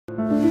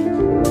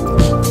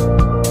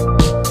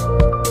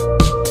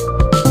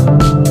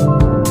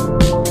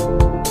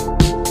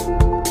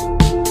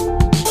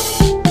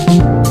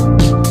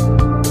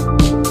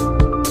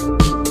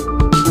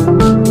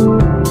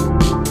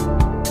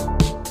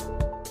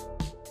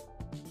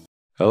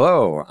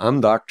Hello,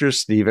 I'm Dr.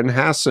 Stephen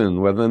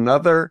Hassan with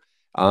another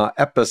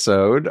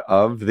episode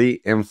of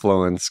the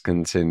Influence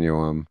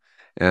Continuum.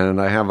 And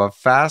I have a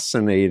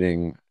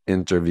fascinating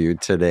interview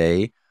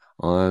today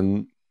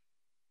on,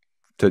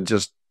 to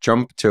just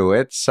jump to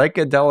it,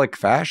 psychedelic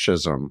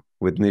fascism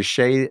with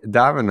Neşe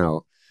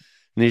Devenot.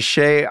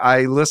 Neşe,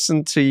 I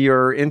listened to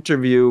your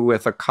interview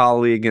with a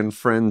colleague and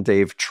friend,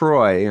 Dave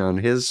Troy, on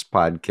his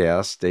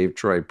podcast, Dave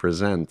Troy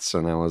Presents,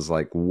 and I was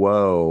like,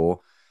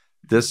 whoa.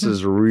 This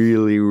is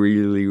really,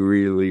 really,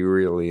 really,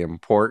 really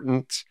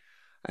important.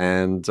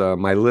 And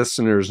my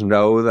listeners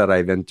know that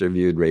I've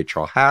interviewed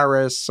Rachel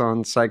Harris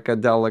on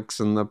psychedelics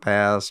in the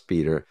past,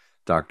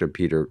 Dr.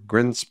 Peter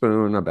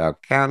Grinspoon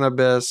about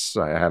cannabis.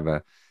 I have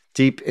a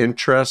deep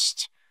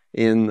interest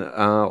in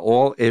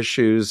all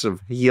issues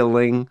of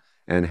healing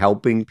and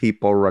helping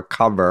people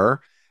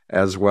recover,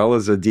 as well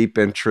as a deep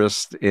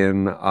interest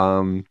in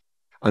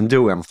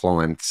undue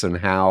influence and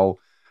how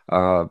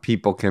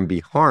people can be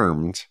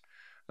harmed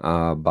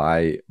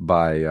by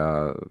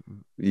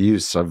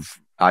use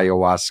of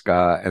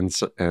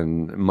ayahuasca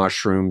and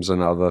mushrooms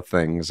and other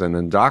things, and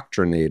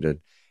indoctrinated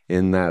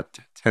in that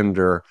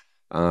tender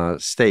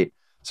state.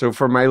 So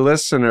for my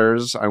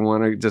listeners, I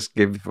want to just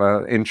give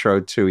an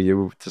intro to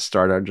you to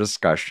start our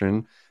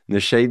discussion.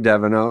 Neşe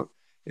Devenot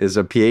is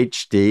a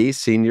Ph.D.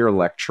 senior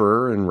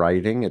lecturer in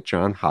writing at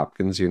Johns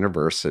Hopkins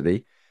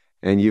University,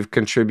 and you've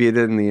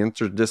contributed in the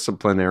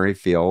interdisciplinary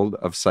field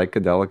of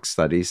psychedelic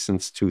studies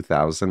since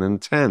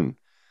 2010.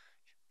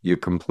 You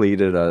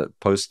completed a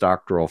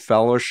postdoctoral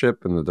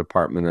fellowship in the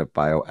Department of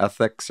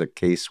Bioethics at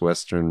Case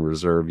Western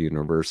Reserve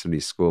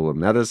University School of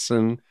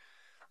Medicine,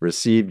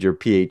 received your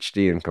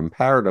Ph.D. in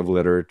comparative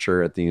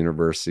literature at the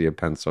University of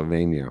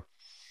Pennsylvania.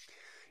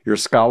 Your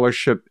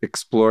scholarship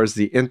explores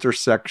the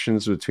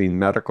intersections between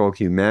medical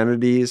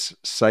humanities,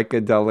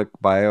 psychedelic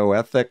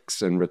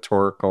bioethics, and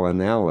rhetorical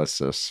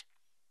analysis.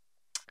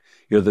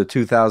 You're the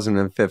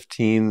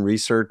 2015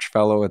 Research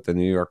Fellow at the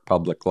New York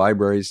Public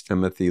Library's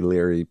Timothy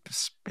Leary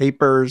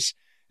Papers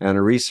and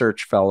a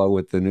Research Fellow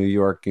with the New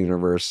York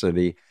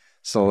University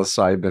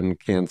Psilocybin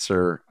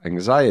Cancer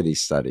Anxiety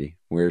Study,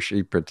 where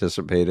she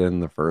participated in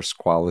the first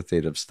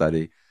qualitative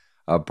study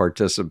of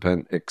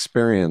participant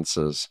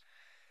experiences.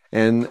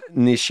 And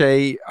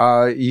Neşe,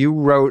 you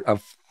wrote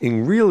a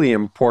really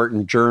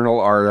important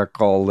journal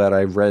article that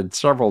I've read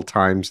several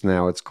times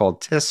now. It's called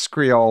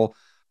Tiscrial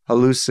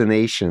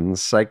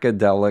Hallucinations,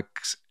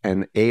 Psychedelics,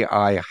 and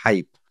AI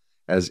Hype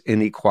as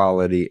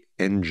Inequality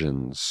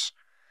Engines.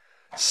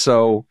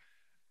 So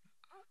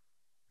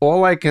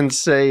all I can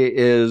say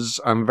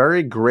is I'm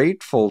very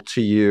grateful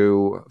to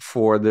you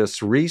for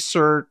this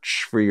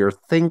research, for your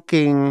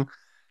thinking,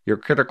 your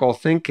critical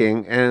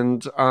thinking,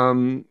 and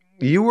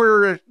you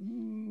were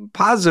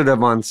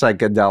positive on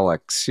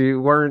psychedelics.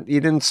 You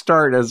didn't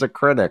start as a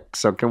critic.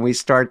 So can we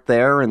start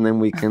there, and then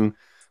we can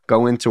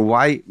go into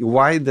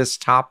why this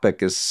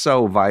topic is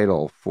so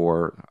vital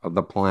for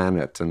the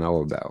planet to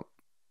know about?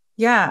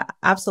 Yeah,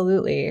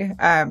 absolutely.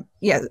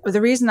 The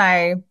reason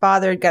I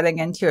bothered getting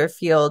into a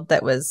field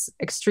that was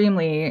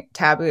extremely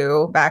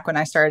taboo back when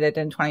I started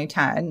in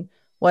 2010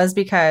 was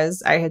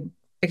because I had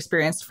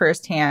experienced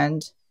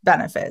firsthand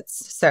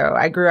benefits. So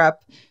I grew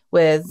up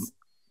with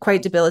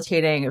quite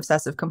debilitating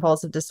obsessive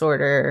compulsive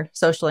disorder,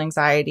 social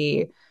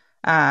anxiety.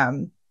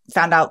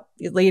 Found out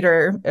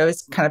later it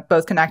was kind of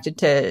both connected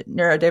to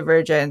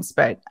neurodivergence,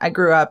 but I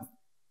grew up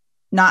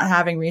not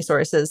having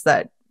resources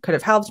that could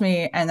have helped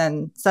me. And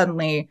then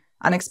suddenly,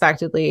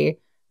 unexpectedly,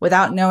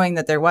 without knowing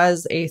that there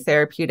was a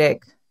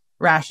therapeutic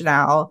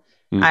rationale,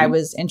 I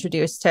was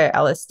introduced to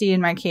LSD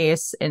in my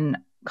case in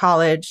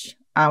college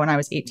when I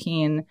was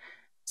 18.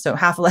 So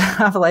half a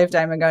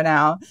lifetime ago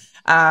now.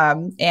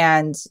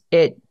 And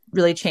it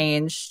really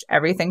changed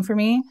everything for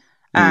me.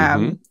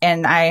 And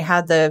I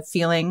had the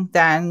feeling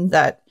then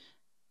that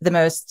the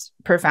most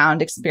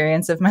profound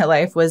experience of my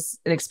life was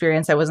an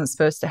experience I wasn't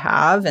supposed to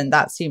have. And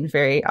that seemed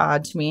very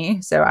odd to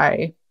me. So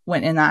I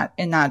went in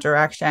that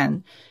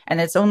direction.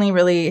 And it's only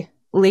really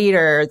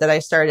later that I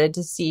started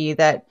to see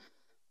that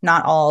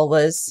not all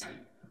was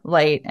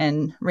light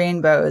and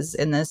rainbows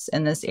in this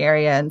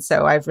area. And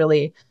so I've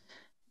really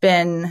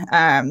been,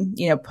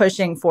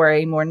 pushing for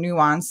a more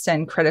nuanced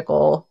and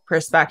critical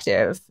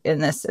perspective in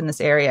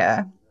this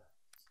area.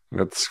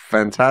 That's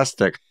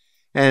fantastic.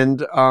 And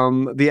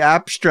the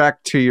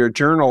abstract to your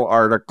journal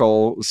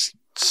article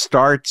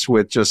starts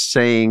with just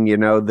saying,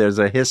 there's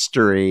a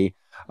history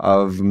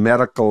of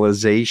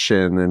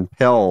medicalization and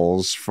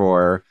pills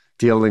for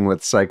dealing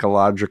with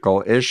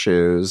psychological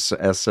issues,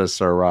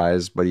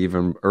 SSRIs, but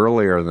even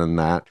earlier than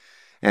that.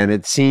 And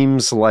it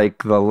seems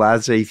like the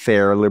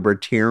laissez-faire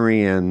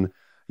libertarian,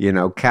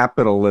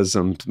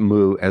 capitalism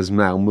has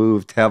now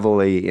moved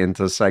heavily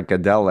into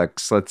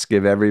psychedelics. Let's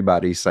give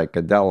everybody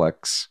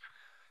psychedelics.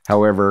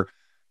 However,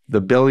 the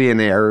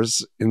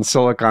billionaires in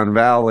Silicon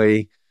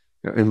Valley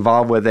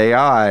involved with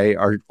AI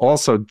are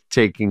also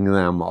taking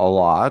them a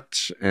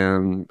lot.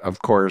 And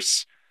of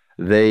course,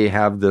 they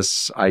have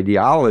this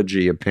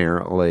ideology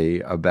apparently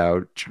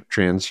about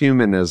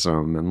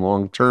transhumanism and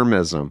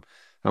long-termism.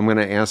 I'm going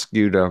to ask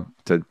you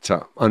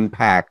to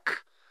unpack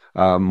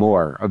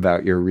more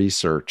about your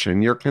research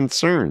and your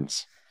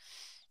concerns.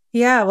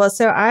 Yeah, well,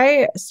 so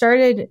I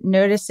started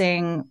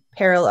noticing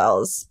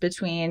parallels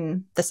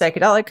between the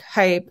psychedelic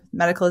hype,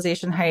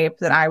 medicalization hype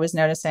that I was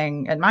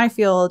noticing in my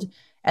field,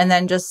 and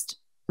then just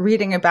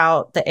reading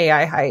about the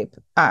AI hype,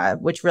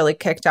 which really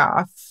kicked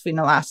off,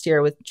 last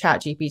year with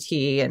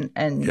ChatGPT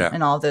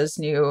and all those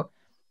new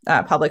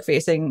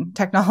public-facing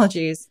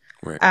technologies,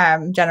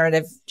 right.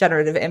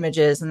 generative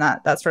images and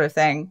that sort of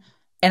thing.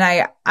 And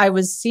I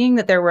was seeing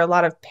that there were a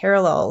lot of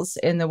parallels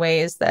in the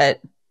ways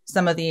that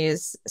some of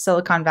these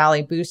Silicon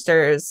Valley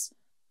boosters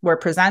were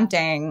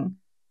presenting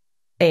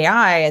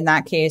AI in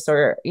that case,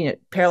 or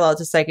parallel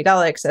to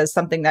psychedelics, as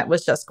something that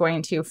was just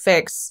going to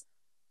fix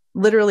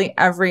literally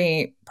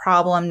every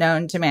problem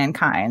known to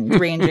mankind,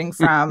 ranging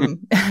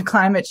from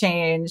climate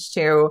change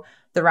to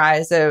the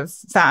rise of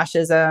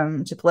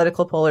fascism to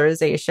political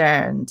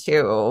polarization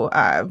to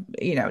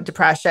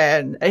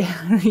depression,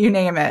 you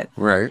name it.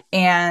 Right.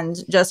 And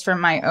just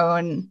from my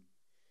own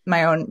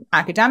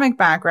academic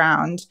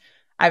background,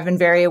 I've been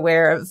very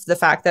aware of the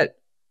fact that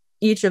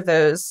each of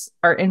those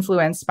are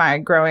influenced by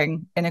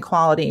growing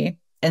inequality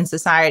in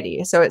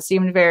society. So it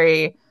seemed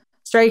very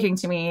striking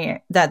to me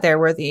that there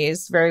were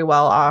these very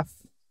well-off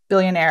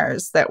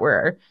billionaires that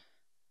were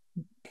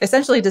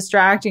essentially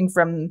distracting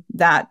from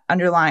that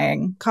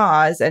underlying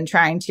cause and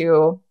trying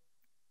to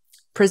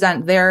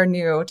present their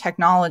new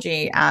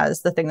technology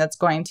as the thing that's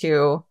going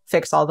to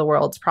fix all the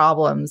world's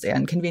problems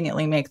and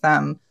conveniently make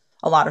them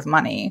a lot of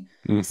money.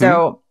 Mm-hmm.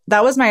 So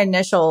that was my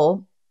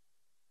initial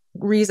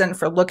reason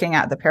for looking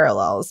at the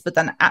parallels. But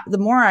then the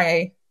more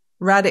I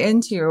read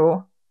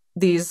into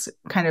these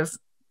kind of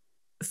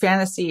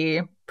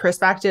fantasy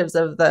perspectives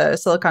of the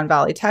Silicon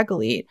Valley tech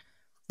elite,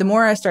 the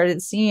more I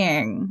started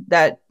seeing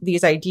that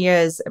these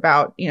ideas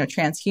about,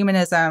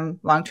 transhumanism,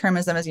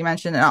 long-termism, as you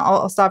mentioned, and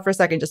I'll stop for a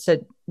second just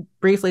to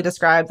briefly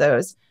describe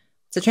those.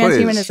 So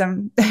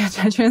transhumanism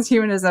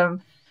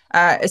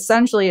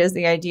essentially is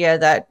the idea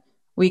that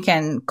we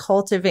can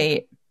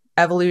cultivate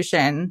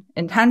evolution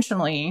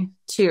intentionally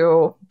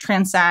to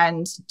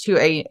transcend to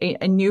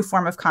a new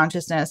form of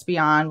consciousness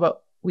beyond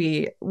what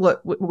we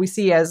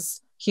see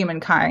as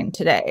humankind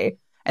today,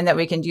 and that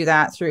we can do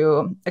that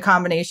through a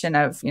combination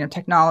of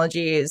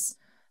technologies,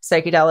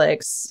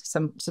 psychedelics,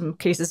 some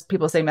cases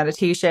people say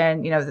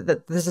meditation.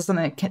 That this is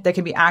something that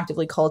can be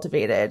actively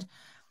cultivated.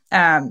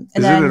 Isn't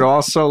it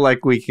also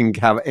like we can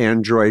have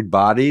android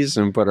bodies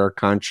and put our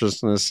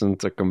consciousness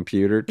into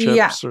computer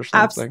chips or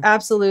something?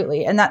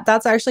 Absolutely. And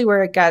that's actually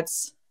where it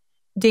gets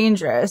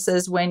dangerous,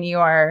 is when you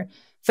are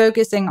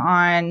focusing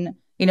on,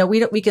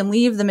 we can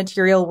leave the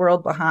material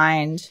world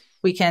behind.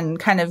 We can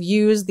kind of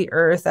use the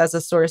earth as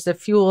a source of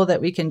fuel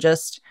that we can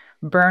just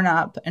burn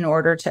up in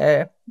order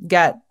to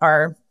get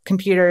our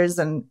computers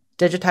and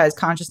digitized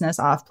consciousness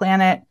off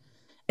planet.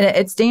 And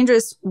it's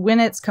dangerous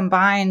when it's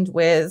combined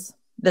with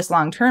this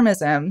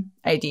long-termism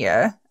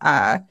idea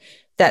that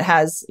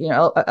has,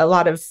 a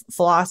lot of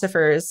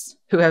philosophers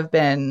who have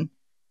been,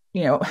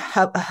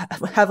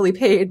 heavily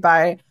paid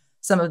by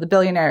some of the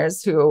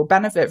billionaires who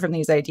benefit from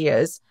these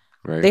ideas.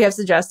 Right. They have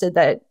suggested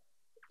that,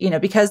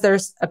 because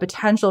there's a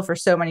potential for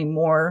so many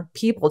more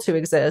people to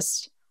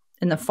exist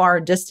in the far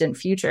distant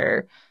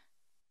future,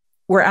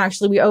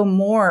 we owe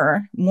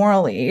more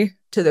morally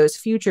to those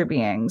future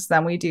beings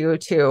than we do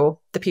to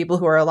the people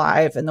who are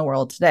alive in the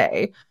world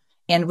today.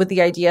 And with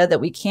the idea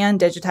that we can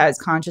digitize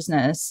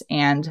consciousness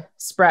and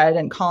spread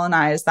and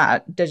colonize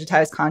that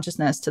digitized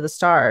consciousness to the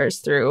stars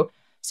through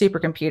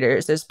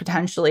supercomputers, there's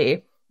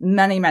potentially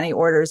many, many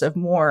orders of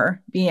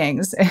more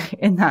beings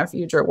in that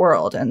future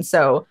world. And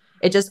so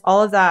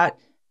all of that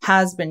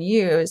has been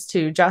used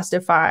to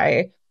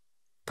justify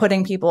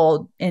putting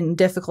people in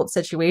difficult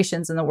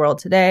situations in the world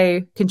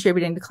today,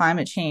 contributing to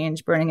climate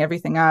change, burning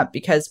everything up,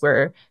 because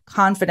we're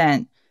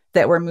confident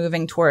that we're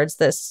moving towards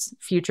this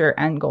future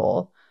end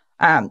goal.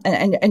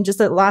 And just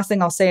the last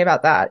thing I'll say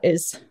about that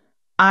is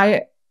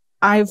I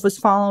was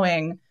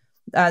following,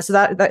 so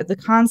that the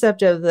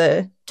concept of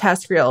the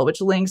TESCREAL,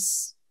 which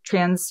links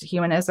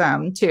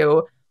transhumanism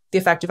to the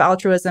effective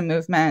altruism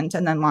movement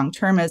and then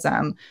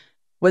long-termism,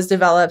 was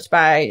developed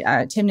by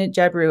Timnit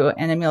Gebru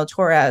and Emil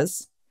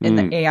Torres in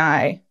the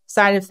AI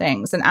side of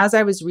things. And as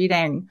I was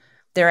reading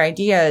their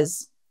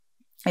ideas,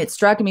 it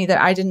struck me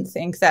that I didn't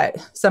think that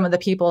some of the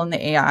people in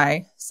the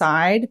AI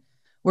side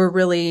were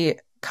really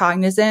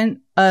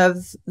cognizant of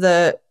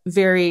the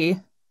very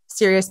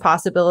serious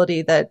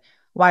possibility that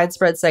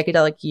widespread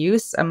psychedelic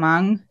use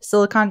among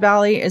Silicon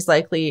Valley is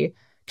likely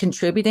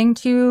contributing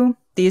to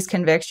these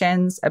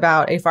convictions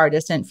about a far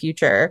distant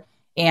future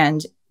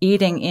and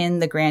eating in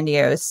the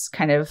grandiose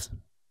kind of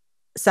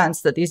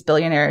sense that these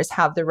billionaires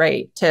have the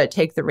right to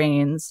take the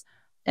reins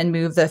and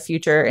move the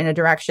future in a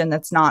direction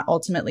that's not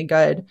ultimately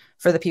good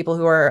for the people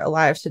who are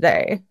alive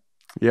today.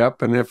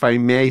 Yep. And if I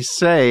may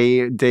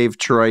say, Dave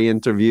Troy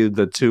interviewed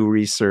the two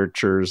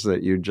researchers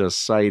that you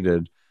just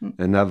cited,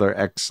 another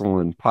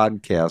excellent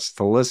podcast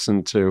to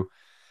listen to.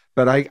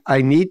 But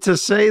I need to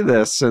say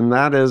this, and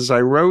that is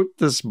I wrote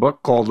this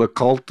book called The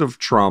Cult of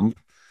Trump,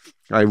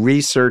 I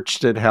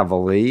researched it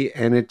heavily,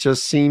 and it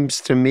just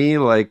seems to me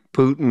like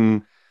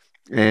Putin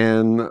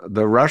and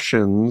the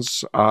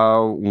Russians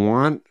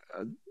want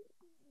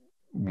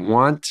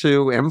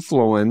to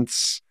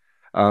influence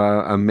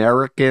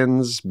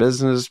Americans,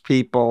 business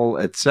people,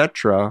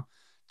 etc.,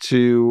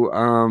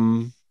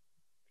 to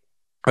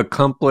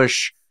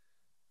accomplish.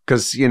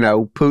 Because,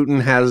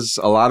 Putin has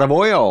a lot of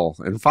oil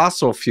and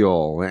fossil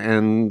fuel,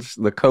 and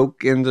the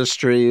Coke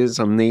industries,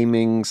 I'm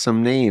naming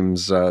some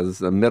names,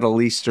 the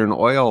Middle Eastern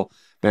oil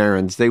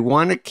barons, they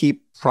want to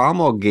keep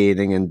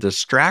promulgating and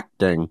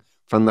distracting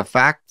from the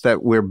fact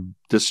that we're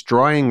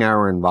destroying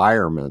our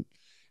environment.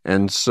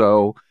 And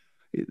so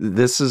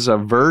this is a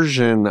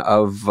version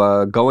of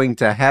going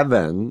to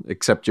heaven,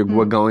 except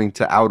we're going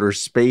to outer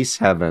space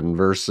heaven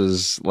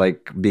versus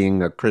like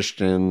being a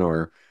Christian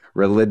or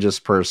religious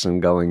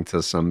person going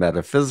to some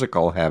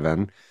metaphysical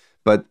heaven.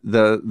 But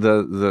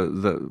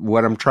the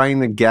what I'm trying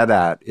to get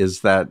at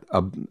is that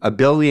a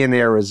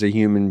billionaire is a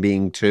human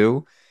being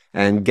too,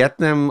 and get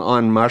them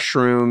on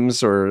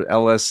mushrooms or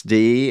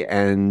LSD,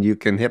 and you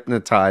can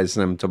hypnotize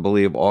them to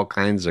believe all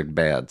kinds of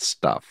bad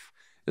stuff,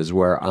 is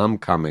where I'm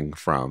coming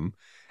from.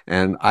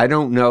 And I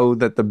don't know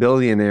that the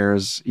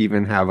billionaires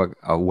even have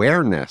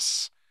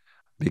awareness,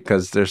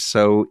 because they're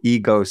so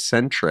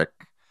egocentric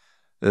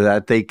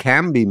that they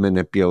can be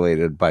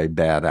manipulated by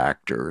bad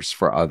actors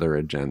for other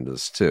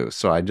agendas too.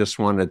 So I just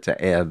wanted to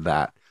add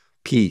that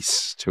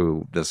piece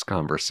to this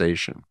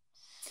conversation.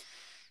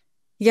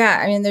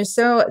 Yeah, I mean, there's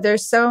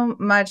so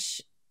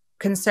much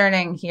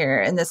concerning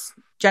here in this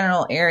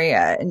general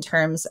area in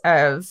terms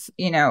of,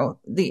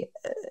 the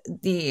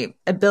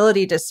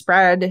ability to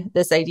spread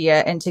this idea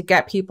and to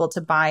get people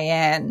to buy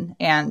in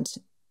and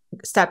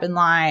step in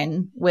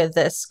line with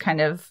this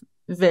kind of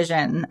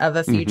vision of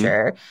a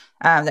future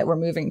that we're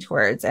moving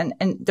towards. And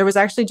there was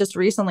actually just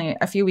recently,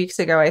 a few weeks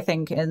ago, I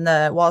think, in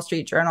the Wall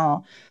Street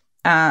Journal,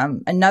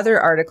 another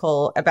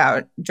article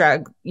about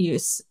drug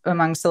use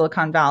among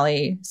Silicon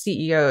Valley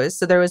CEOs.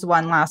 So there was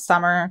one last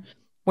summer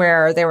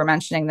where they were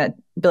mentioning that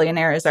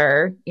billionaires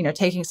are,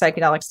 taking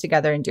psychedelics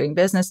together and doing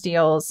business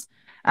deals.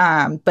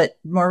 But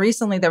more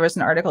recently, there was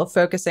an article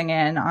focusing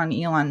in on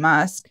Elon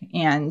Musk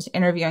and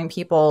interviewing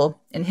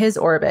people in his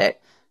orbit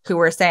who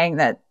were saying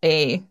that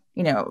the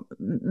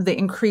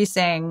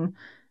increasing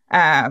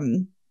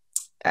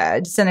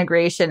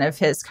disintegration of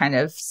his kind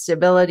of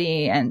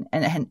stability and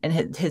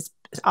his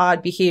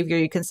odd behavior,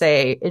 you can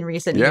say, in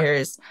recent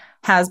years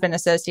has been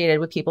associated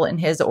with people in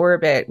his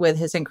orbit with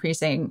his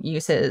increasing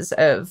uses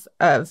of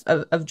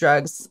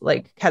drugs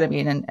like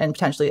ketamine and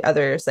potentially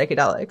other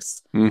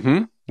psychedelics.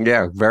 Mm-hmm.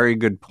 Yeah, very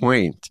good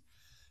point.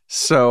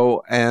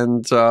 So,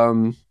 and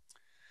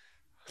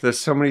there's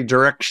so many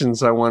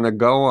directions I want to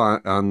go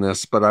on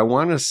this, but I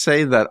want to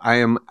say that I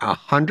am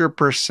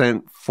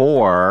 100%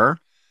 for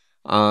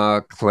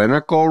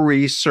clinical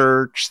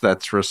research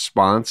that's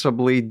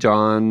responsibly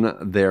done.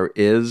 There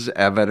is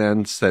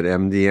evidence that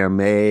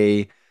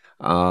MDMA,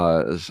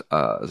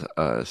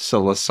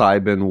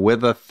 psilocybin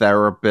with a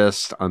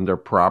therapist under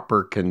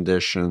proper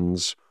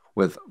conditions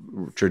with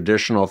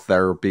traditional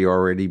therapy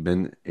already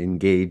been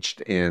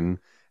engaged in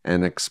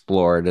and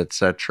explored,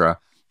 etc.,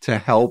 to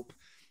help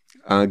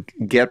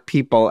get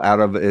people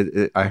out of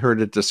it. I heard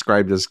it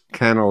described as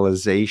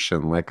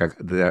canalization, like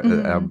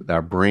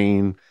our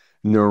brain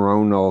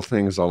neuronal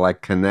things are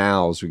like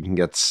canals. We can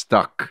get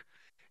stuck,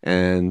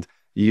 and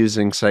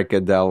using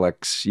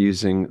psychedelics,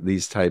 using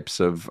these types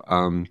of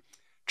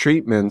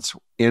treatments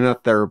in a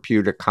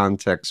therapeutic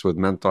context with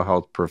mental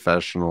health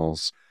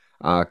professionals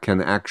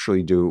can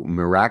actually do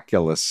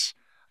miraculous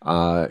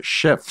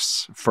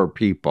shifts for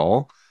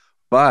people.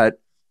 But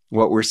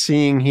what we're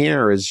seeing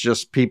here is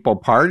just people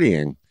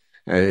partying,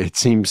 it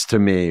seems to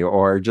me,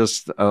 or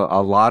just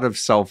a lot of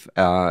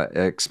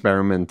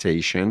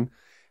self-experimentation.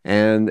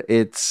 And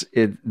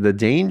the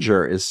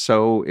danger is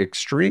so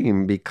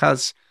extreme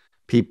because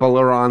people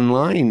are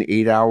online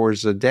 8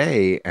 hours a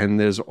day, and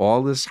there's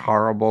all this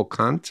horrible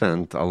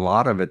content, a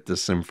lot of it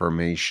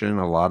disinformation,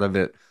 a lot of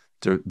it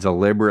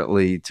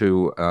deliberately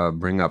to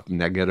bring up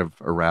negative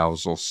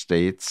arousal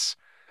states,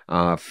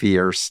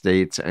 fear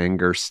states,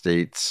 anger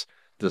states,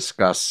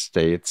 disgust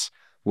states,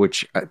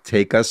 which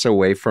take us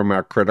away from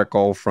our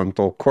critical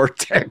frontal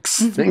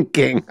cortex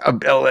thinking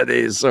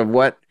abilities of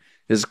what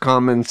is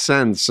common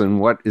sense and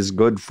what is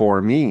good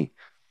for me.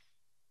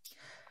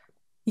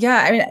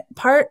 Yeah, I mean,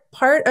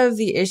 part of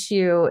the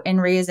issue in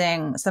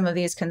raising some of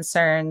these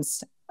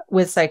concerns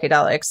with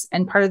psychedelics,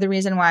 and part of the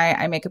reason why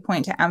I make a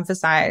point to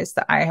emphasize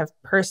that I have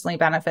personally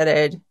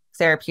benefited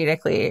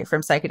therapeutically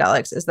from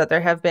psychedelics, is that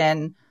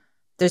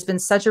there's been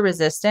such a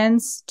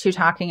resistance to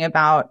talking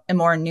about a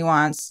more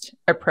nuanced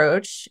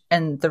approach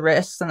and the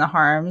risks and the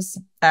harms,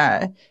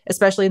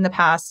 especially in the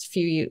past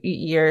few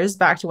years,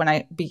 back to when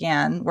I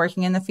began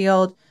working in the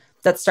field,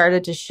 that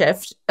started to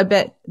shift a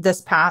bit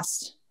this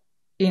past,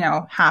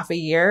 half a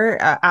year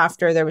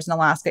after there was an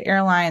Alaska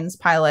Airlines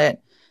pilot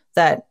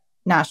that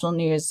national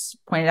news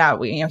pointed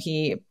out.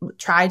 He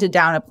tried to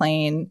down a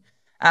plane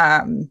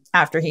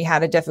after he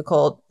had a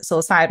difficult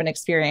psilocybin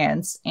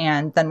experience.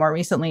 And then more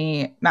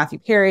recently, Matthew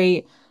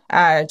Perry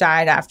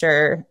died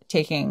after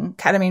taking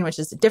ketamine, which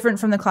is different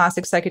from the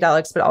classic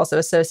psychedelics, but also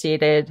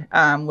associated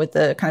with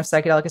the kind of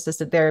psychedelic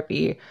assisted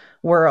therapy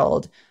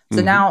world.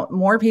 So now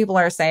more people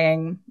are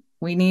saying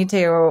we need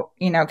to,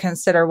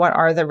 consider what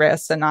are the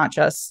risks and not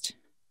just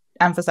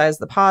emphasize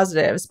the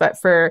positives. But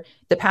for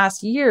the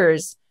past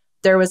years,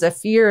 there was a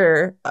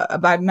fear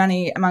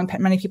among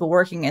many people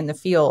working in the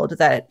field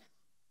that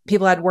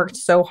people had worked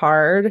so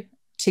hard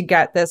to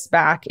get this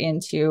back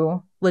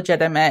into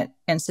legitimate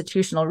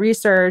institutional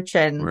research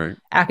and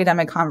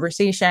academic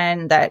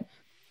conversation that,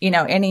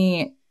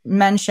 any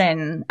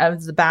mention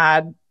of the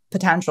bad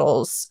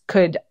potentials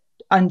could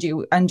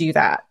undo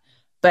that.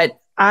 But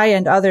I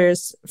and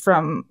others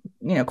from,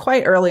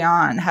 quite early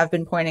on have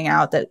been pointing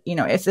out that,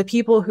 if the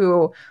people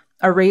who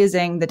are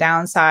raising the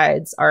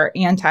downsides are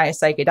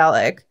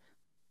anti-psychedelic,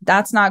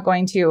 that's not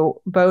going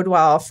to bode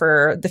well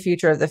for the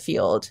future of the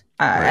field.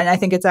 And I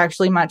think it's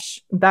actually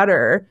much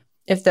better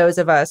if those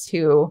of us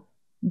who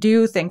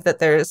do think that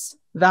there's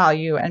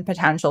value and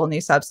potential in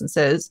these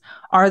substances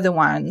are the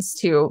ones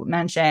to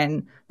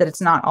mention that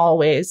it's not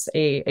always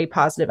a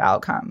positive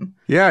outcome.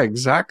 Yeah,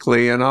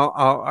 exactly. And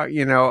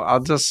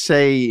I'll just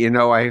say,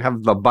 I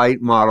have the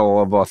BITE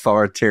model of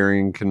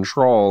authoritarian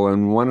control,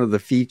 and one of the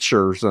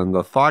features and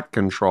the thought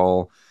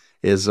control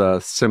is a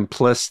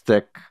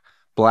simplistic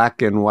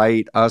black and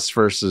white, us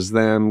versus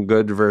them,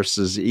 good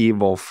versus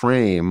evil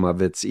frame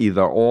of it's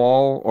either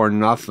all or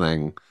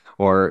nothing,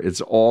 or it's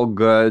all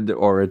good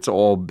or it's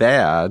all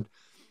bad.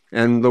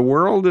 And the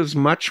world is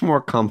much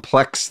more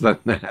complex than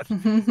that.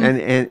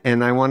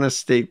 And I want to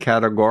state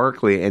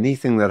categorically,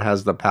 anything that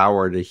has the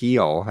power to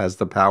heal has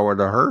the power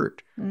to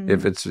hurt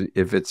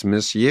if it's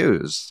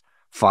misused.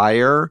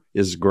 Fire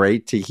is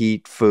great to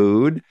heat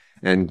food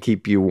and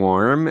keep you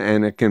warm,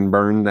 and it can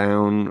burn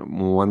down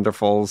a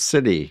wonderful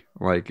city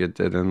like it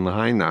did in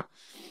Lahaina.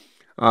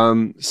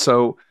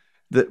 So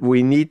that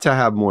we need to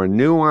have more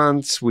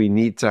nuance. We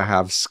need to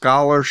have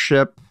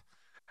scholarship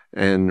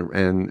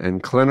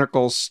and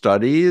clinical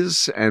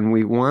studies. And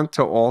we want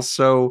to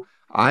also,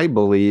 I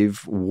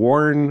believe,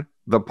 warn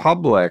the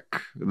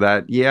public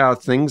that,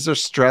 things are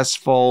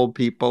stressful.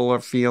 People are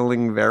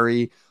feeling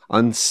very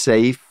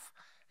unsafe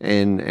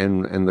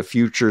and the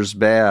future's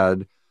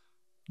bad.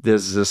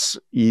 There's this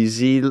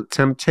easy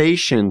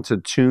temptation to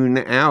tune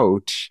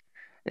out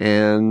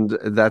and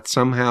that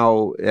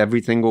somehow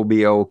everything will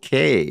be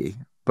okay.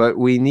 But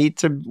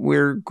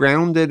we're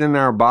grounded in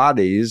our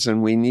bodies,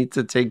 and we need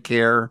to take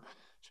care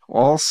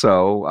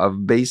also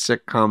of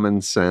basic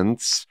common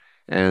sense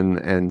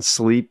and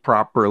sleep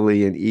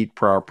properly and eat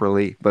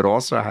properly, but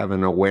also have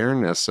an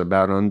awareness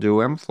about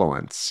undue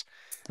influence.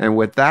 And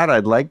with that,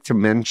 I'd like to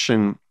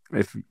mention,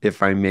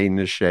 if I may,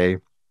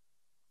 Neşe,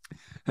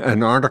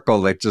 an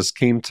article that just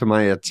came to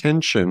my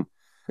attention.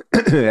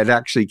 It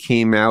actually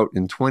came out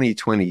in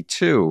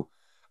 2022,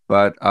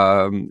 but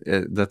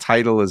the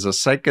title is "A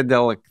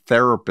Psychedelic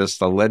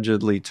Therapist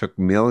Allegedly Took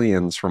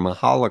Millions from a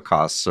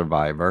Holocaust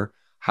Survivor,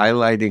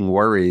 Highlighting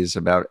Worries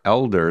About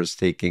Elders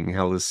Taking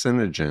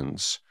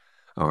Hallucinogens."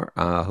 And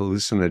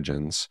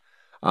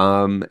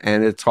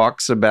it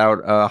talks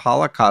about a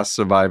Holocaust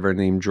survivor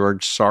named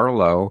George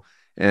Sarlo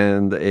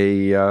and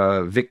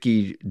a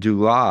Vicky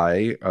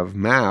Dulai of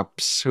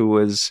MAPS who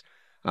was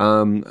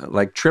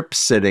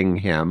trip-sitting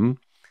him.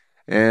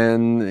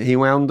 And he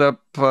wound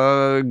up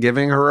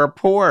giving her a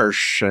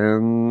Porsche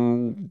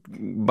and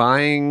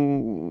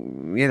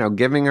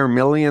giving her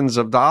millions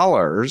of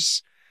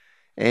dollars.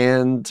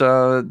 And,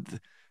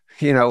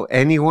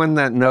 anyone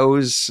that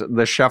knows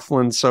the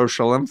Shefflin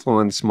social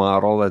influence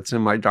model that's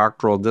in my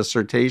doctoral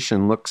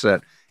dissertation looks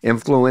at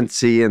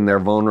influencee and their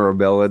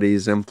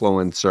vulnerabilities,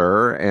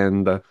 influencer,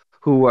 and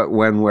who, what,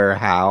 when, where,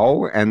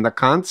 how, and the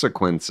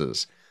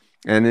consequences.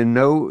 And in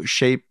no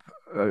shape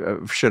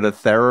should a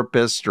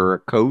therapist or a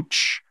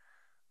coach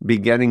be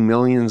getting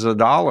millions of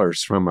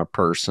dollars from a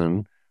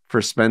person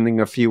for spending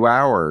a few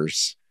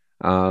hours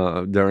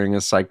during a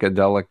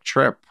psychedelic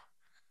trip.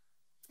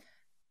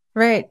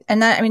 Right.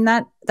 And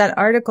that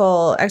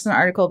article, excellent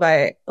article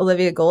by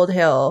Olivia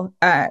Goldhill,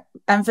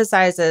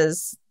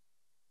 emphasizes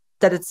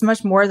that it's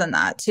much more than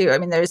that too. I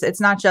mean,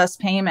 it's not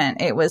just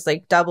payment. It was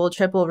like double,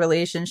 triple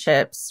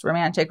relationships,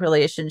 romantic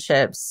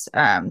relationships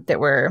that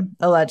were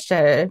alleged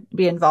to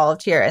be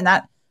involved here. And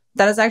that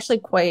is actually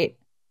quite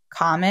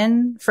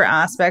common for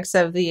aspects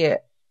of the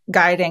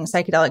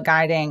psychedelic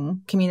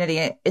guiding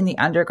community in the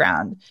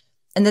underground.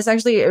 And this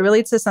actually, it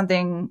relates to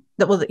something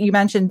that, you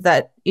mentioned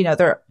that,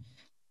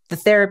 the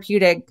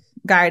therapeutic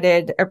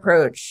guided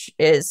approach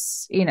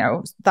is,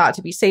 thought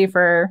to be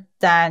safer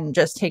than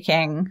just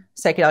taking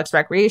psychedelics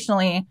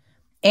recreationally.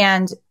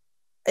 And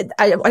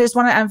I just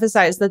want to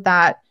emphasize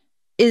that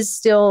is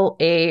still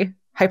a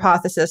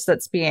hypothesis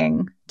that's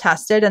being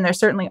tested. And there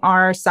certainly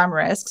are some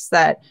risks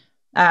that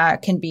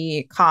can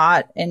be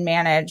caught and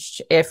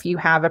managed if you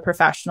have a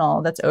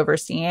professional that's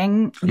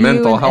overseeing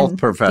mental health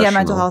professional. Yeah,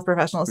 mental health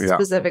professionals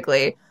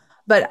specifically.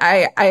 But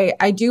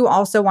I do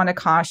also want to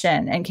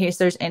caution, in case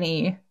there's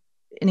any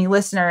any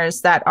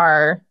listeners that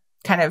are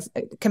kind of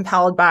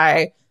compelled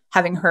by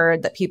having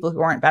heard that people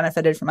who aren't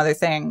benefited from other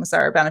things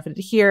are benefited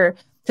here.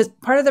 Because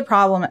part of the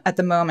problem at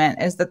the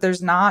moment is that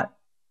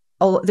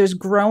there's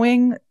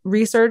growing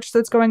research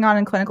that's going on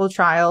in clinical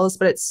trials,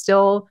 but it's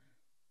still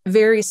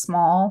very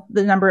small,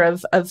 the number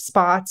of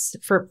spots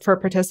for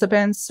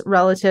participants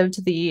relative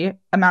to the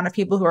amount of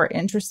people who are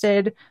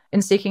interested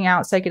in seeking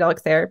out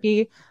psychedelic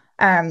therapy.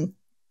 And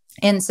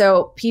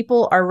so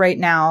people are right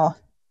now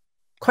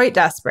quite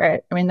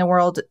desperate. I mean, the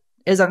world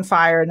is on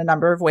fire in a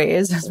number of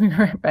ways, as we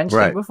were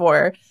mentioning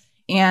before.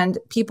 And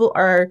people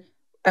are,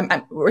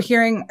 we're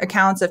hearing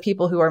accounts of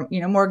people who are,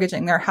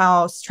 mortgaging their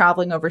house,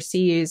 traveling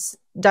overseas,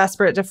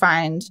 desperate to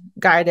find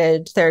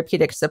guided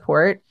therapeutic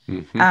support.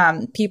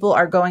 People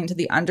are going to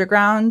the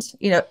underground,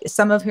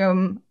 some of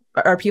whom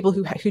are people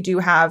who do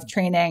have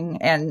training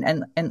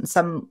and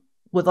some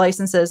with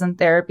licenses in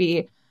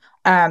therapy.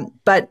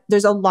 But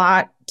there's a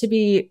lot to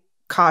be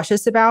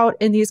cautious about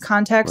in these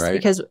contexts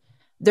because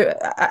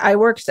I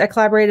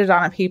collaborated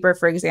on a paper,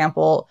 for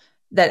example,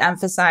 that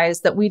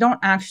emphasized that we don't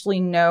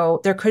actually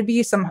know there could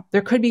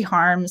be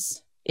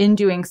harms in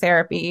doing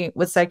therapy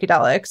with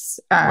psychedelics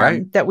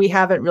that we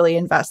haven't really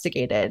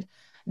investigated.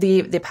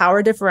 The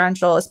power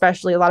differential,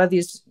 especially a lot of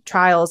these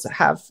trials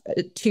have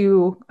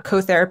two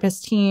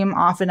co-therapist team,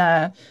 often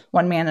a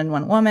one man and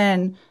one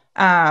woman,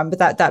 but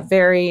that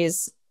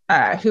varies,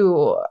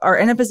 who are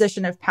in a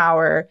position of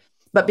power.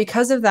 But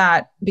because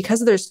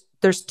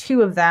there's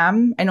two of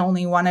them and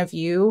only one of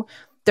you,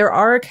 there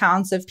are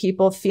accounts of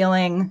people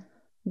feeling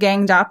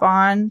ganged up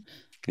on,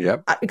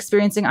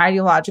 experiencing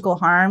ideological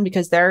harm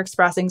because they're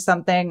expressing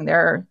something,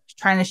 they're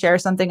trying to share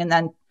something, and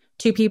then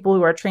two people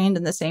who are trained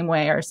in the same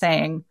way are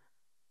saying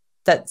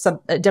that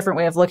a different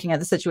way of looking at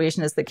the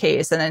situation is the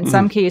case. And in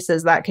some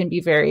cases, that can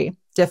be very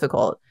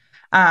difficult.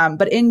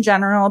 But in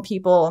general,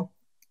 people,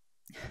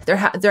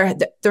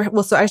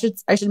 so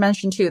I should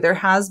mention too, there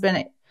has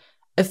been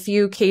a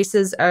few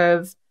cases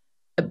of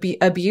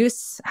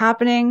abuse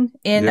happening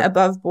in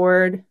above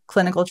board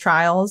clinical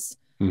trials.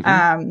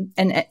 And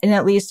in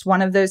at least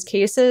one of those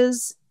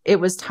cases, it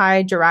was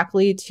tied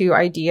directly to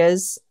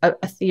ideas,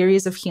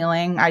 theories of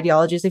healing,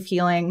 ideologies of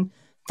healing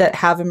that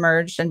have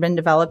emerged and been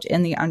developed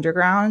in the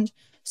underground.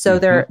 So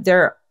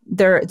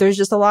there's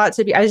just a lot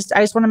to be. I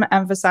just want to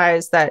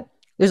emphasize that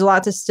there's a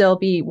lot to still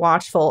be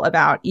watchful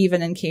about,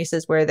 even in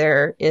cases where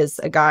there is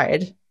a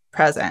guide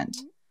present.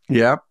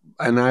 Yep,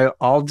 and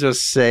I'll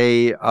just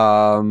say.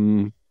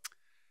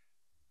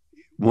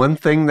 One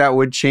thing that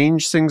would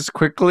change things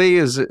quickly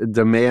is a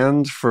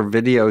demand for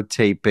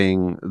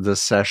videotaping the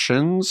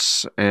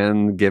sessions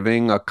and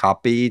giving a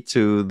copy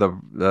to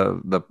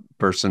the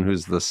person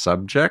who's the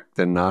subject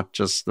and not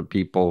just the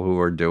people who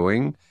are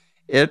doing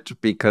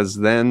it, because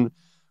then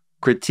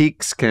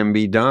critiques can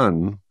be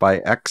done by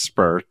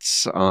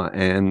experts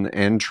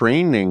and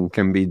training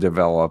can be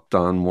developed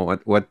on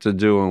what to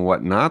do and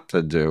what not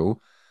to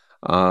do.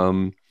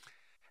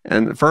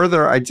 And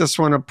further, I just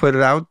want to put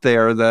it out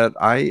there that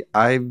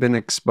I've been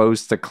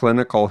exposed to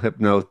clinical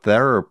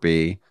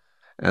hypnotherapy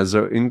as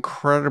an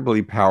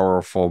incredibly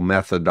powerful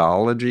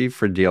methodology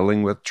for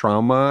dealing with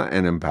trauma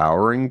and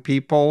empowering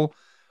people.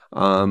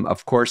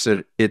 Of course,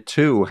 it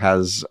too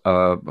has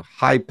a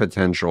high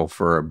potential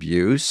for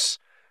abuse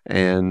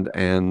and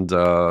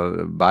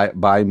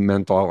by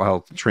mental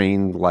health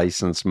trained,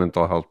 licensed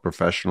mental health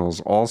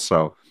professionals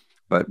also.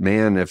 But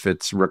man, if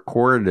it's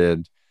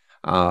recorded,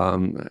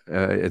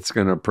 it's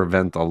going to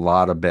prevent a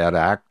lot of bad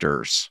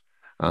actors.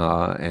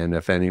 And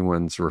if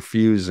anyone's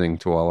refusing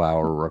to allow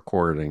a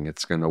recording,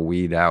 it's going to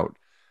weed out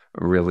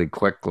really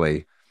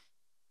quickly.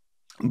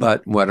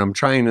 But what I'm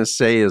trying to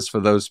say is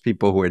for those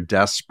people who are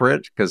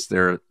desperate because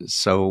they're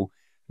so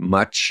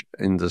much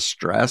in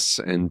distress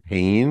and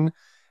pain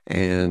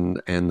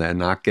and they're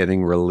not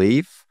getting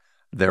relief,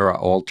 there are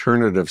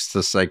alternatives to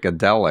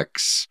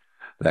psychedelics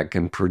that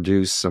can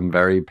produce some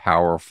very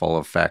powerful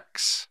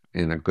effects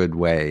in a good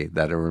way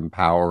that are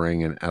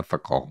empowering and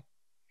ethical.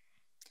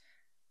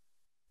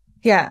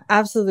 Yeah,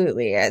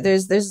 absolutely.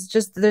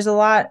 There's a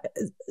lot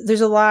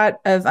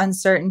of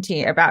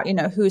uncertainty about,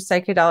 who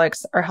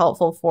psychedelics are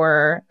helpful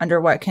for,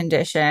 under what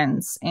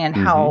conditions, and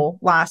how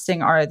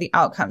lasting are the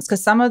outcomes.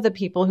 Because some of the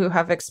people who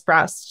have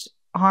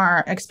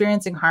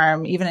experiencing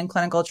harm, even in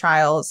clinical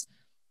trials,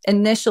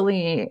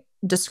 initially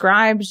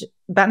described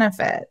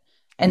benefit.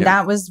 And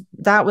that was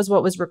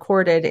what was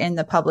recorded in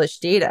the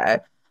published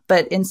data.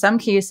 But in some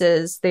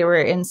cases, they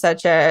were in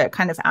such a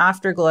kind of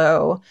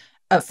afterglow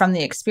from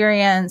the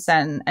experience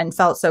and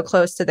felt so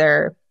close to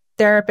their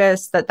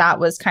therapist that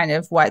was kind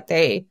of what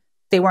they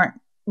weren't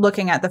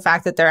looking at the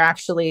fact that they're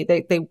actually,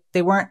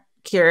 they weren't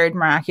cured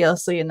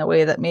miraculously in the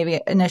way that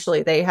maybe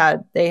initially they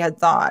had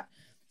thought.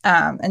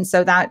 And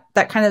so that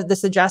kind of the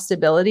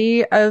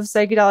suggestibility of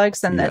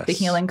psychedelics and the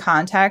healing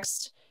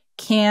context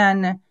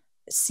can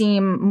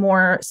seem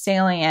more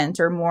salient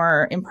or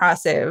more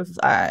impressive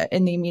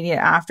in the immediate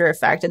after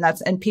effect.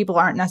 And people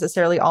aren't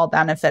necessarily all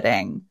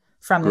benefiting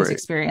from these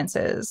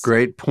experiences.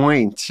 Great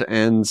point.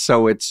 And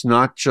so it's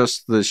not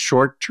just the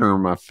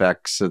short-term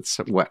effects, it's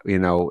what,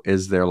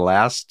 is there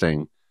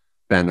lasting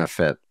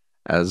benefit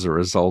as a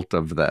result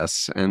of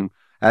this? And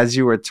as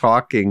you were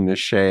talking,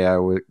 Neşe,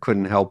 I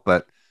couldn't help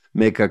but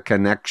make a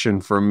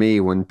connection for me.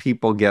 When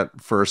people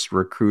get first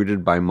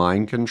recruited by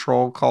mind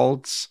control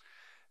cults,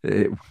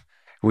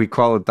 we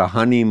call it the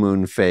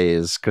honeymoon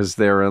phase because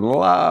they're in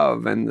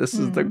love and this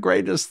is the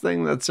greatest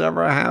thing that's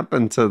ever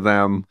happened to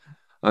them,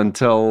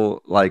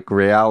 until like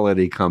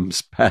reality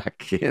comes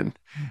back in,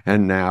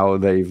 and now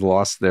they've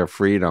lost their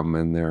freedom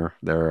and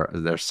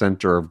their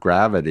center of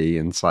gravity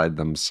inside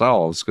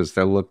themselves because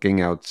they're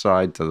looking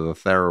outside to the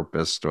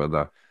therapist or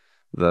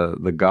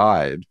the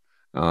guide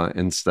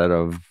instead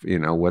of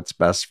what's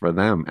best for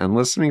them, and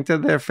listening to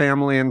their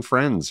family and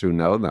friends who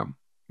know them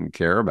and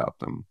care about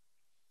them.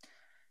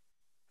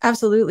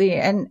 Absolutely.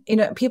 And,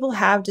 people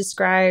have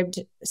described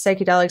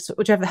psychedelics,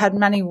 which have had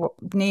many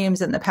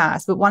names in the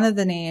past, but one of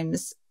the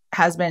names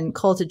has been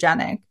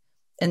cultogenic,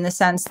 in the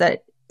sense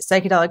that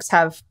psychedelics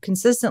have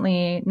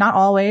consistently, not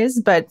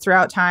always, but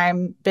throughout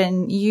time,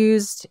 been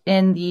used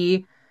in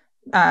the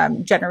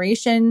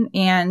generation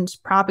and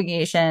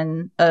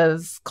propagation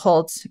of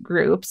cult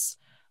groups.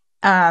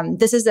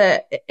 This is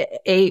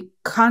a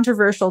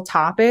controversial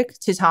topic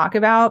to talk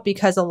about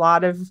because a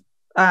lot of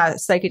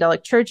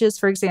psychedelic churches,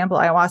 for example,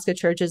 ayahuasca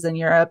churches in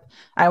Europe,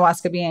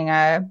 ayahuasca being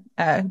a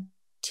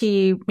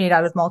tea made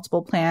out of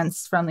multiple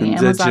plants from the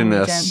Amazon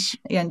region,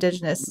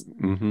 indigenous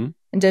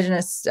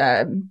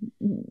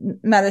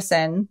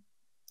medicine.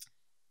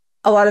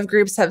 A lot of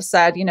groups have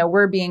said,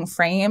 we're being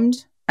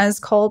framed as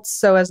cults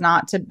so as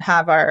not to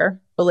have our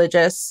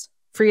religious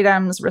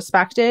freedoms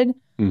respected.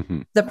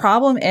 The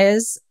problem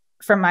is,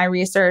 from my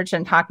research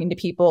and talking to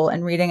people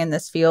and reading in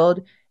this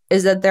field,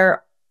 is that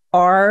there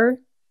are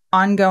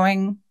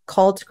ongoing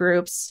cult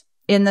groups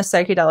in the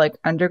psychedelic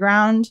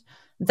underground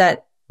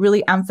that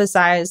really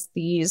emphasize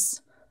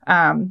these,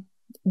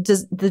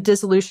 the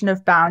dissolution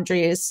of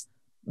boundaries,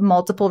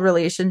 multiple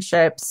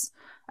relationships,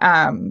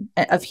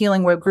 of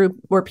healing, where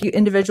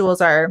individuals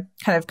are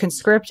kind of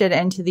conscripted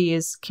into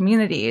these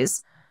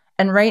communities.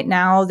 And right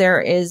now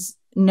there is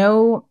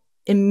no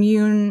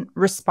immune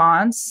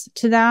response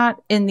to that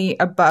in the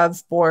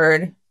above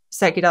board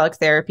psychedelic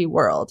therapy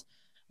world.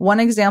 One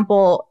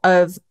example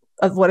of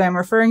what I'm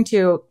referring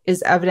to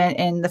is evident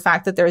in the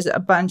fact that there's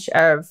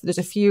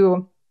a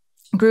few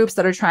groups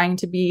that are trying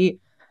to be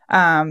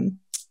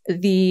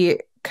the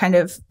kind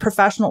of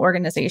professional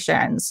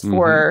organizations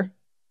for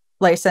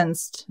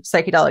licensed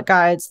psychedelic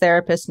guides,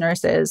 therapists,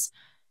 nurses.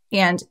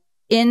 And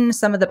in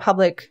some of the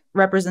public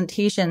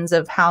representations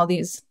of how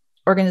these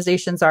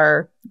organizations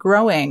are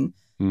growing,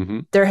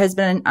 there has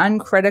been an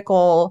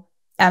uncritical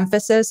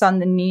emphasis on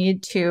the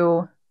need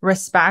to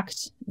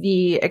respect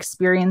the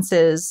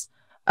experiences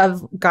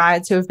of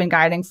guides who have been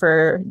guiding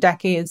for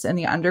decades in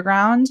the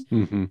underground,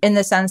 in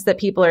the sense that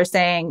people are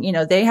saying,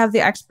 they have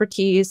the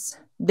expertise.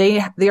 They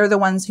are the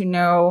ones who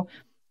know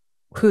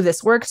who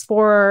this works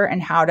for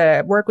and how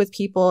to work with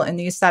people in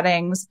these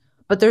settings.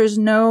 But there's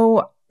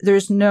no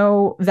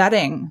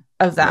vetting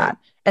of that. Right.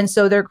 And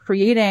so they're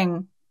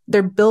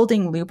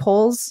building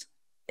loopholes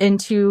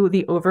into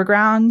the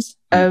overground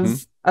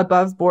of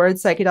above board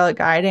psychedelic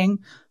guiding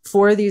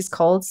for these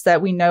cults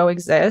that we know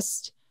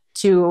exist,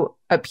 to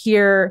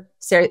appear,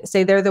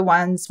 say they're the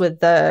ones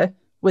with the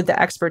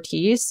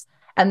expertise.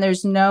 And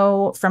there's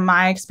no, from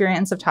my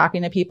experience of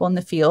talking to people in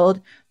the field,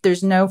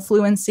 there's no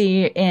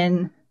fluency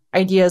in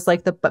ideas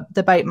like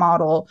the bite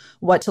model,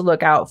 what to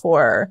look out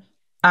for.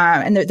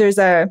 And there's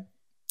a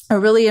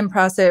really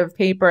impressive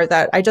paper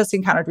that I just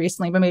encountered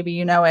recently, but maybe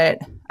you know it,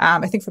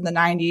 I think from the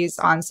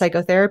 90s, on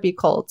psychotherapy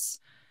cults.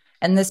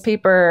 And this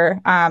paper,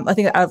 I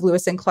think out of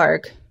Lewis and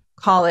Clark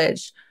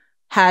College,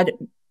 had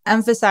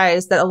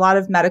emphasized that a lot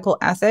of medical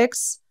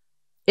ethics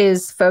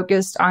is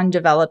focused on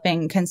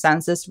developing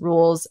consensus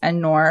rules and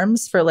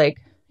norms for,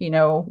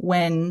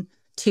 when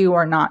to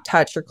or not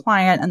touch your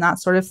client and that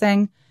sort of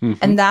thing.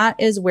 And that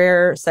is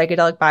where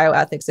psychedelic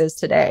bioethics is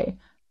today.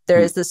 There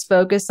is this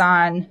focus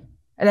on,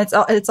 and it's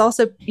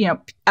also,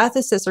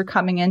 ethicists are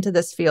coming into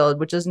this field,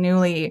 which is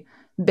newly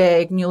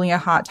a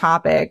hot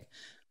topic,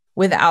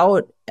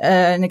 without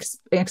an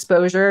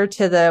exposure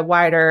to the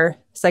wider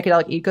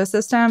psychedelic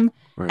ecosystem.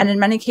 Right. And in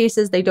many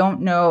cases, they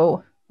don't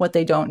know what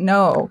they don't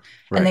know.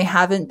 Right. And they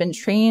haven't been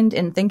trained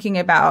in thinking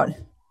about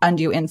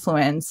undue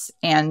influence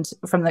and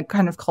from the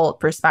kind of cult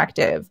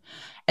perspective.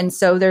 And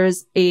so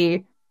there's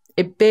a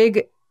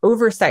big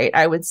oversight,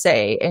 I would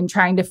say, in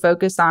trying to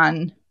focus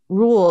on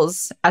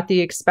rules at the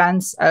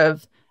expense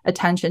of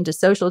attention to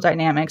social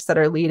dynamics that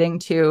are leading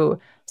to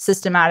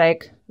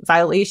systematic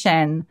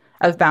violation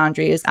of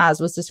boundaries, as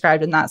was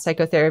described in that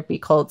psychotherapy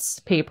cults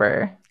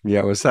paper.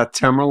 Yeah, was that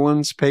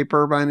Temerlin's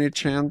paper by any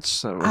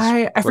chance?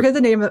 I forget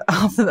the name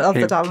off the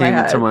top of my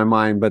head. Came to my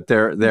mind, but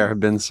there have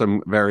been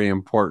some very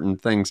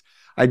important things.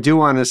 I do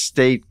want to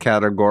state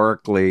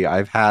categorically,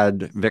 I've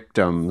had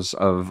victims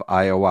of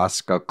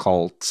ayahuasca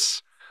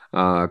cults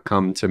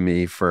come to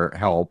me for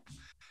help.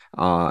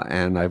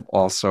 And I've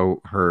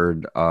also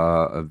heard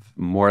of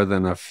more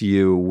than a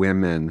few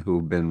women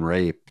who've been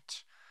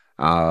raped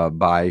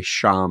by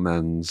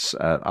shamans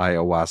at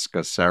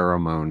ayahuasca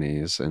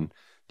ceremonies. And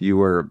you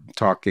were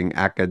talking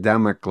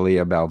academically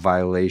about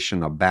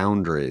violation of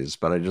boundaries,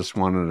 but I just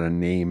wanted to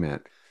name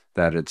it,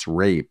 that it's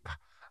rape.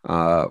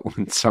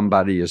 When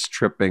somebody is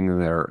tripping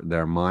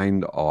their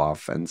mind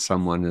off and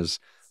someone is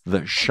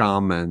the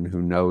shaman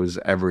who knows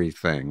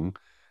everything,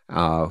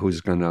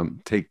 who's going to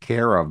take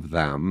care of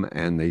them,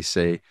 and they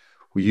say,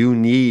 you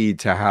need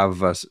to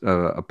have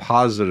a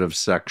positive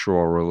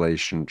sexual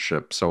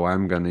relationship, so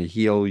I'm going to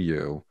heal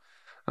you.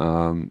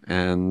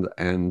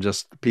 And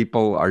just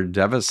people are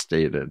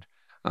devastated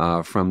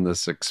from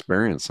this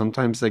experience.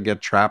 Sometimes they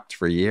get trapped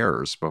for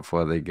years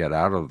before they get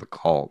out of the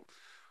cult.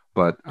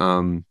 But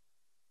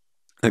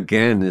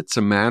again, it's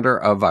a matter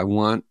of, I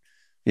want,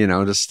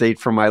 to state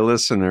for my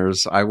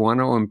listeners, I want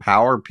to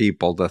empower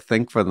people to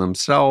think for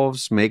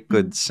themselves, make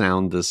good,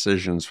 sound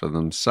decisions for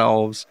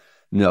themselves,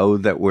 know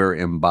that we're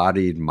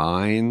embodied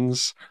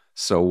minds.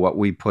 So what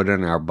we put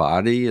in our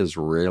body is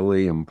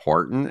really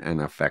important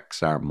and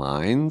affects our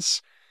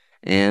minds.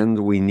 And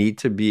we need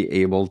to be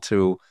able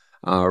to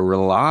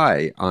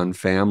rely on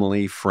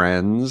family,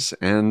 friends,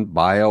 and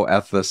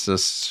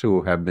bioethicists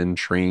who have been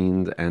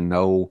trained and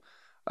know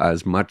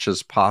as much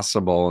as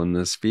possible in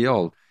this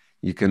field.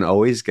 You can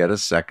always get a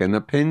second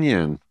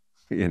opinion.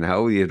 You're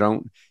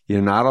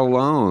not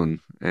alone.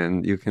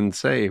 And you can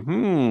say,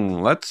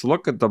 let's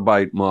look at the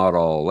bite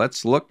model.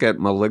 Let's look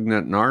at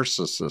malignant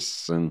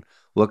narcissists and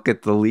look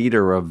at the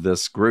leader of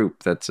this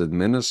group that's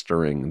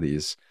administering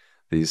these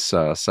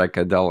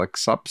psychedelic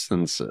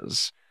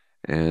substances.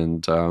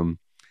 And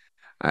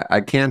I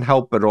can't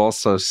help but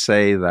also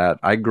say that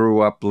I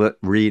grew up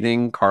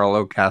reading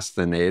Carlo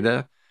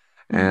Castaneda,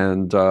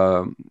 and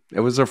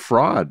it was a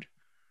fraud.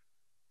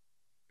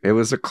 It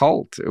was a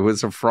cult. It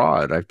was a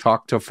fraud. I've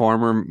talked to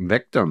former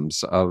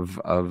victims of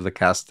the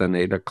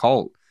Castaneda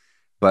cult,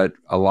 but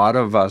a lot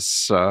of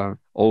us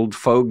old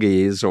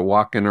fogies are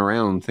walking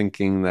around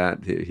thinking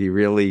that he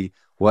really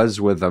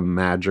was with a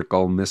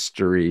magical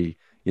mystery,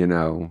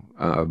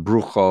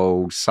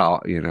 brujo,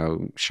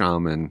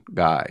 shaman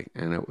guy,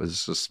 and it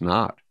was just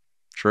not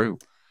true.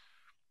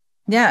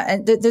 Yeah,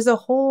 and there's a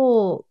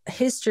whole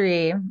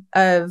history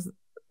of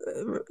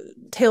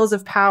tales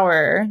of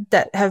power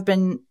that have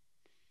been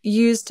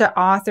used to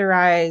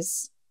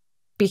authorize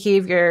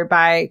behavior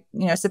by,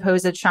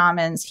 supposed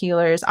shamans,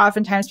 healers.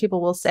 Oftentimes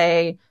people will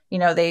say,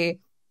 they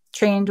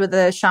trained with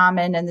a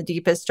shaman in the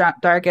deepest,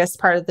 darkest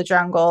part of the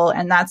jungle.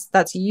 And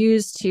that's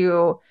used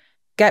to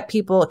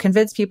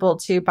convince people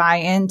to buy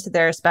into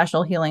their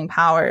special healing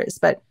powers.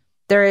 But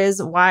there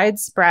is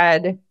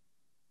widespread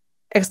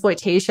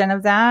exploitation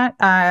of that,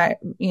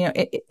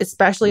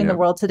 especially in the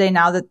world today,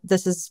 now that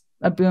this is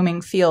a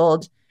booming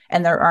field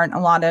and there aren't a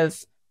lot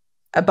of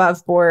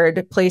above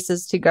board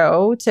places to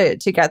go to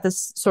get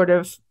this sort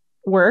of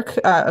work,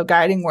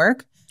 guiding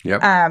work.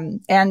 Yep.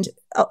 And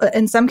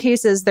in some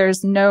cases,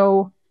 there's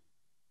no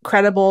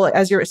credible,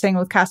 as you were saying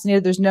with Castaneda,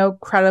 there's no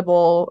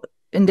credible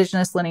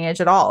indigenous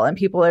lineage at all. And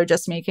people are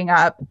just making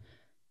up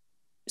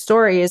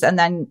stories and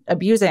then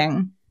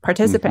abusing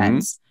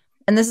participants. Mm-hmm.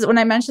 And this is when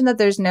I mentioned that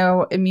there's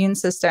no immune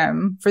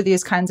system for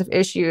these kinds of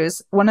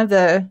issues. One of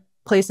the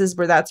places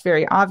where that's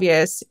very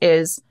obvious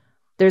is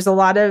there's a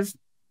lot of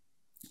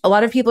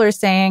people are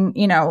saying,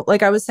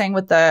 like I was saying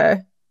with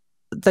the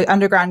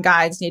underground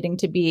guides needing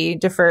to be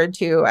deferred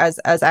to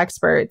as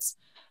experts.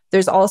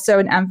 There's also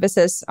an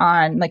emphasis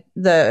on like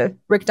the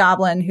Rick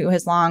Doblin, who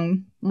has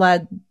long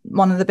led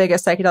one of the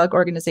biggest psychedelic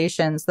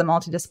organizations, the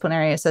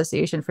Multidisciplinary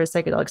Association for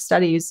Psychedelic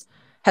Studies,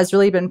 has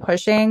really been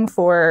pushing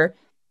for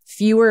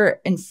fewer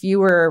and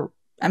fewer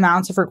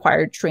amounts of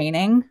required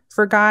training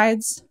for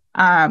guides.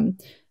 A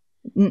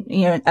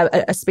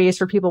space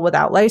for people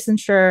without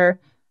licensure.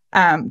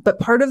 But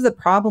part of the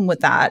problem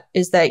with that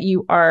is that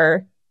you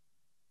are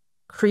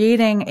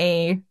creating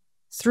a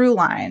through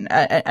line,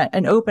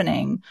 an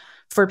opening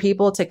for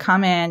people to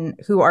come in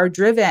who are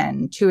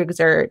driven to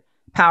exert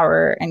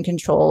power and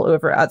control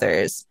over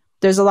others.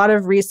 There's a lot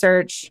of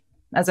research,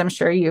 as I'm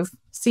sure you've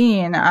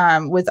seen,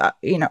 with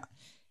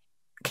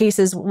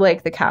cases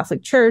like the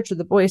Catholic Church or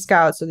the Boy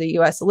Scouts or the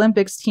U.S.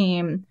 Olympics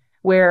team,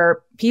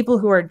 where people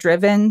who are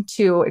driven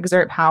to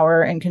exert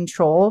power and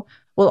control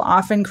will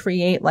often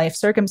create life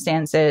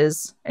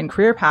circumstances and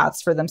career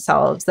paths for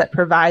themselves that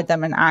provide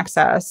them an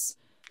access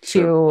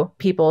to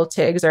people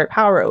to exert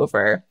power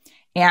over.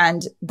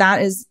 And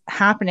that is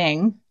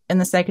happening in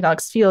the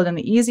psychedelics field. And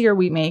the easier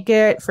we make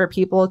it for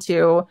people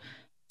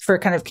for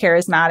kind of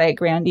charismatic,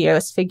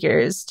 grandiose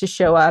figures to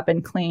show up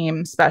and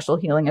claim special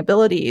healing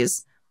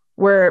abilities,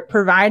 we're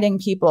providing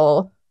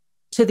people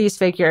to these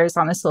figures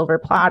on a silver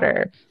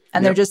platter.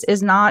 And there just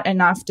is not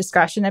enough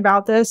discussion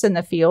about this in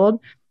the field.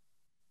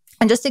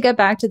 And just to get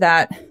back to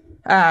that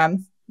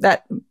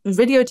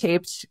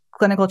videotaped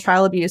clinical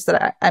trial abuse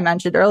that I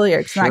mentioned earlier,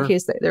 because in that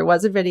case, there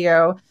was a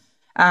video.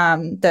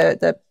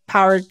 The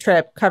Power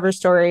Trip Cover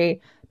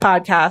Story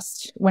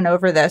podcast went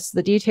over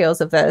the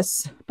details of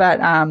this, but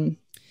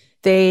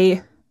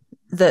they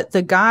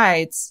the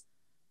guides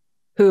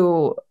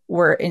who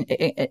were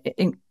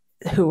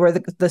who were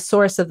the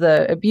source of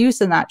the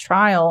abuse in that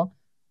trial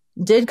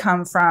did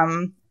come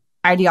from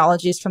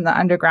ideologies from the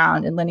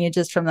underground and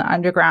lineages from the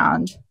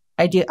underground,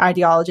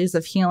 ideologies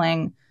of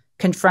healing,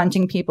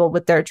 confronting people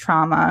with their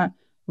trauma,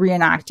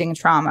 reenacting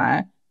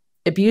trauma,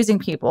 abusing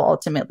people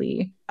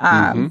ultimately.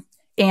 And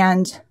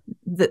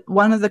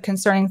one of the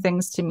concerning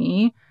things to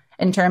me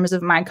in terms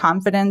of my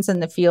confidence in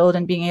the field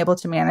and being able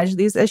to manage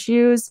these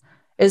issues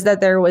is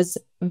that there was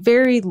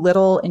very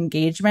little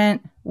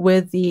engagement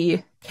with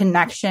the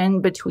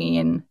connection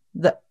between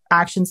the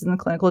actions in the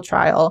clinical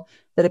trial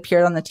that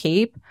appeared on the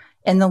tape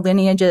and the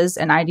lineages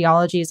and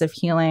ideologies of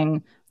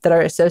healing that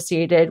are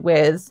associated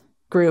with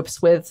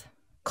groups with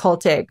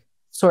cultic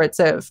sorts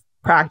of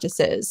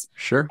practices.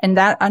 Sure. And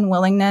that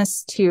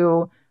unwillingness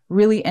to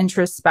really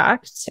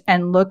introspect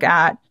and look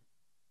at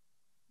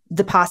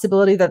the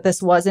possibility that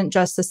this wasn't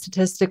just a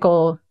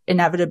statistical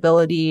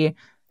inevitability,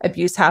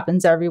 abuse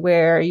happens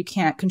everywhere, you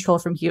can't control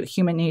from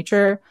human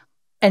nature,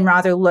 and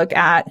rather look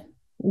at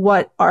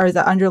what are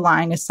the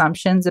underlying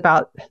assumptions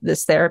about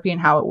this therapy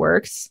and how it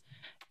works.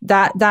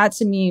 That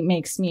to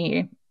me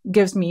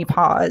gives me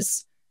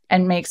pause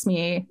and makes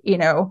me,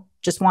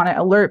 just want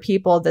to alert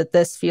people that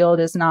this field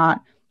is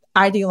not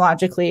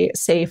ideologically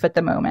safe at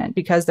the moment,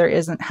 because there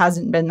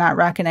hasn't been that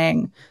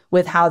reckoning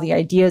with how the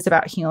ideas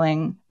about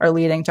healing are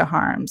leading to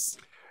harms.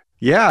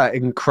 Yeah,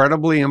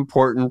 incredibly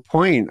important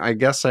point. I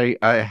guess I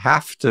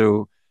have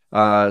to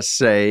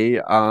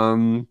say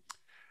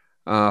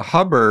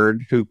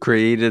Hubbard, who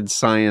created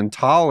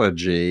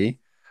Scientology,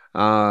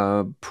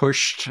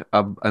 pushed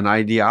an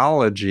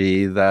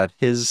ideology that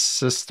his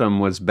system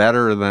was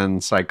better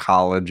than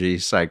psychology,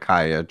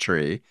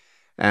 psychiatry,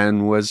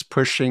 and was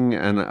pushing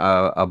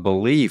a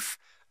belief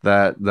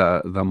that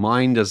the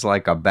mind is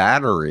like a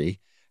battery.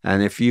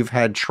 And if you've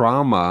had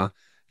trauma,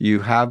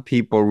 you have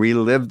people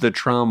relive the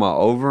trauma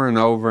over and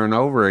over and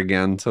over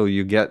again until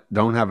you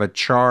don't have a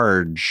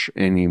charge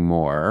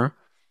anymore.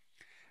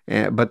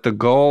 But the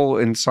goal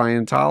in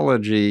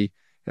Scientology,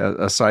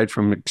 aside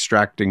from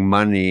extracting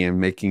money and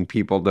making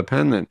people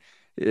dependent,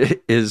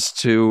 is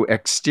to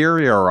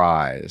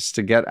exteriorize,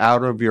 to get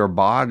out of your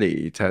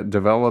body, to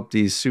develop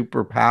these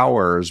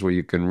superpowers where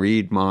you can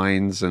read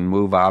minds and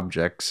move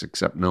objects,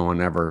 except no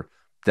one ever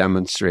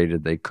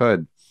demonstrated they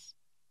could.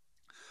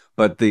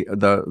 But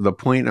the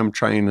point I'm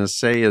trying to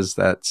say is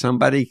that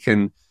somebody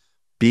can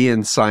be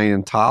in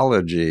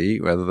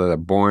Scientology, whether they're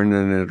born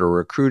in it or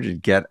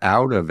recruited, get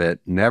out of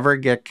it, never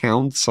get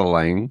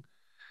counseling,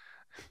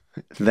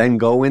 then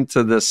go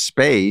into this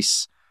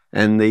space,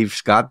 and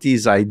they've got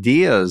these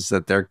ideas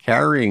that they're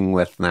carrying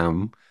with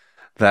them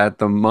that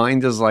the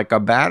mind is like a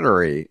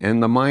battery,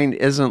 and the mind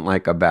isn't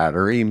like a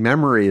battery.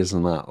 Memory is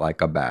not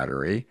like a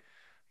battery,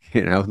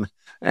 and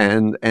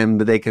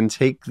they can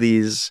take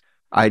these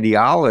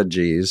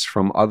ideologies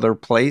from other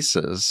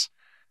places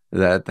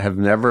that have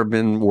never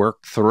been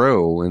worked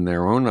through in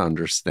their own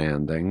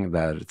understanding,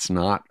 that it's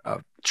not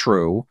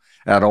true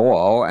at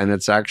all, and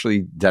it's actually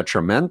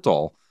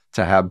detrimental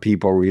to have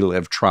people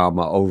relive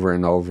trauma over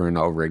and over and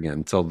over again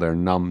until they're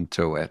numb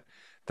to it.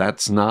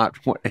 That's not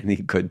what any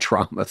good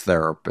trauma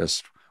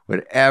therapist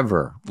would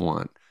ever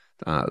want.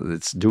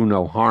 It's do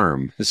no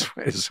harm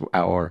is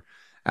our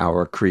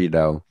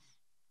credo.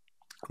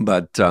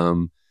 But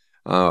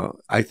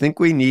I think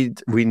we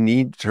need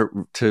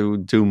to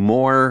do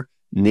more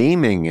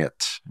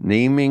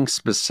naming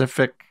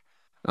specific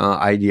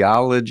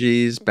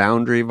ideologies,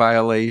 boundary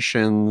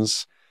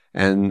violations,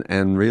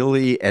 and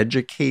really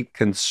educate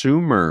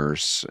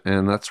consumers.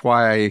 And that's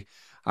why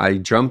I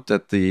jumped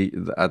at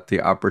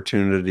the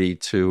opportunity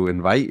to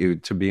invite you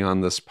to be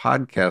on this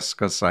podcast,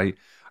 because I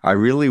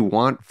really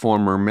want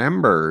former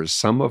members,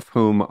 some of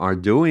whom are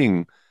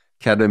doing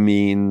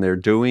ketamine, they're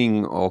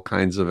doing all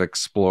kinds of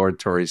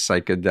exploratory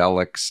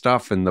psychedelic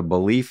stuff in the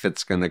belief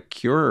it's going to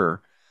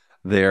cure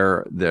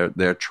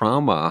their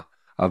trauma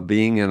of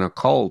being in a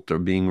cult or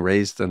being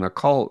raised in a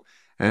cult.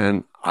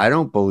 And I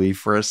don't believe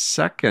for a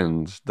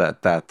second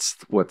that that's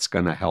what's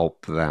going to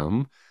help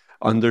them.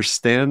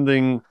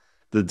 Understanding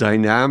the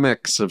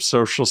dynamics of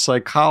social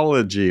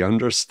psychology,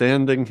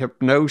 understanding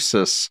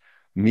hypnosis,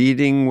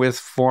 meeting with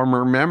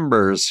former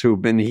members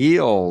who've been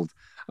healed,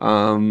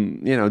 doing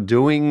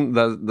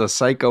the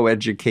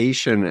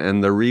psychoeducation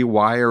and the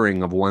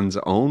rewiring of one's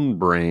own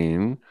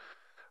brain,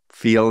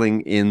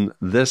 feeling in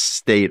this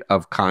state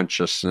of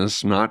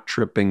consciousness, not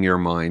tripping your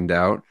mind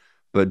out,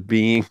 but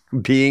being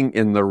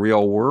in the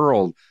real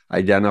world,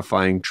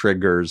 identifying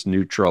triggers,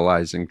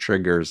 neutralizing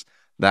triggers.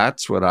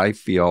 That's what I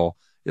feel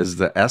is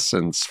the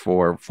essence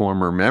for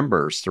former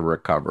members to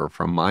recover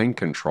from mind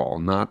control,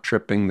 not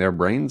tripping their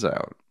brains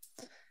out.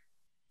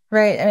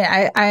 Right. I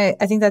mean,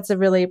 I think that's a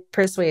really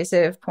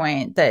persuasive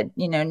point that,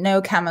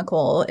 no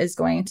chemical is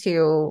going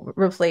to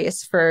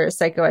replace for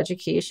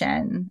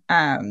psychoeducation.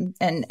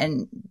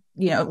 And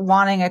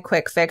wanting a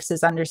quick fix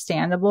is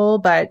understandable,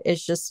 but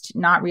it's just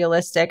not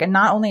realistic. And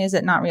not only is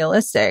it not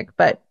realistic,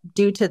 but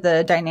due to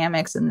the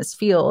dynamics in this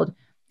field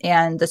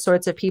and the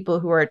sorts of people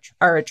who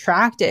are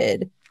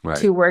attracted Right.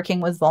 to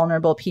working with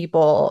vulnerable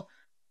people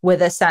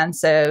with a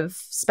sense of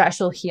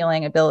special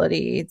healing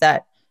ability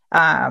that,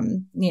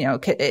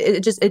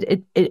 it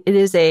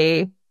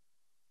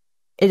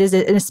is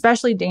an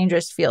especially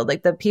dangerous field.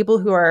 Like the people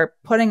who are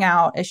putting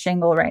out a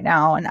shingle right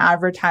now and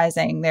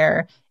advertising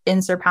their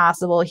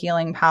insurpassable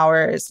healing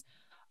powers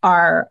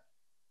are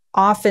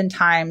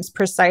oftentimes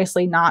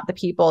precisely not the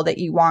people that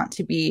you want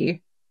to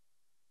be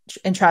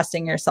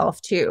entrusting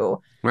yourself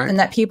to. Right. And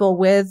that people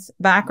with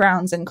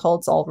backgrounds in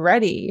cults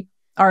already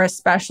are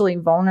especially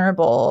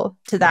vulnerable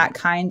to that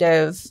kind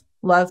of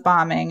love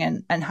bombing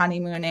and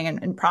honeymooning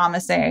and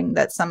promising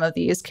that some of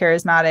these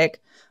charismatic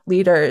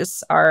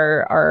leaders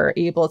are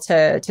able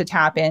to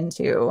tap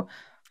into.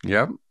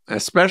 Yep.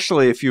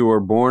 Especially if you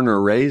were born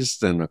or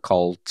raised in a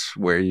cult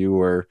where you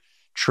were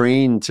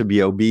trained to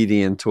be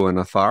obedient to an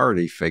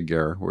authority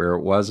figure, where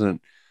it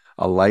wasn't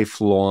a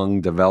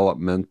lifelong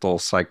developmental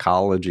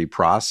psychology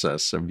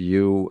process of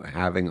you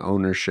having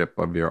ownership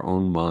of your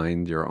own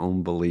mind, your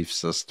own belief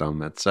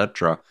system,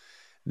 etc.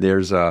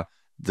 There's a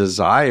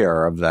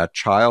desire of that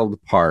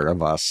child part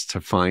of us to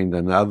find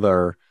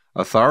another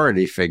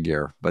authority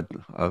figure, but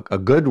a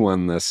good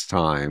one this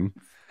time.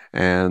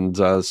 And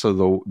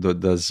so the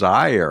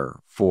desire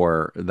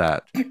for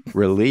that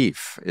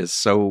relief is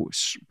so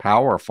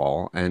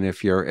powerful. And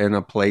if you're in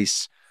a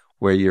place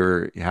where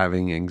you're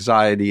having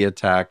anxiety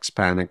attacks,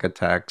 panic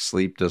attacks,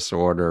 sleep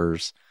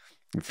disorders,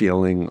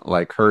 feeling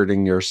like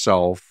hurting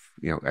yourself,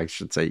 I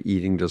should say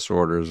eating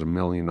disorders, a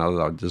million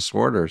other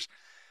disorders,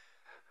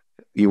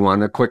 you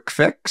want a quick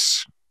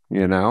fix,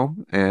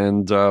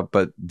 and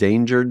but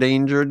danger,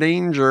 danger,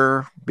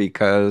 danger,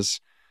 because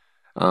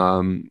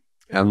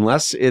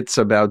unless it's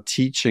about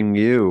teaching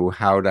you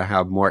how to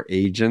have more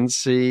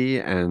agency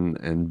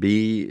and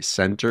be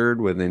centered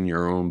within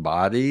your own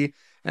body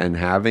and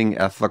having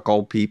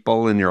ethical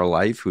people in your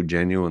life who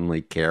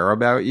genuinely care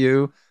about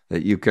you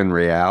that you can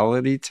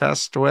reality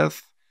test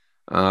with,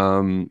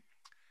 it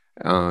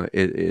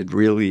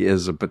really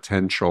is a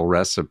potential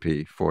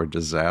recipe for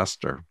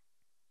disaster.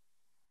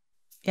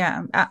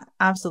 Yeah,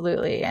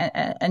 absolutely.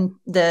 And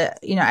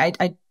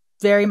I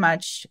very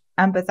much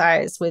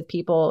empathize with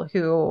people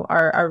who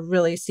are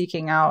really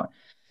seeking out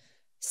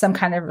some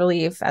kind of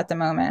relief at the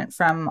moment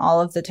from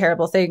all of the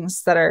terrible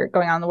things that are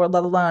going on in the world,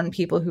 let alone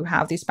people who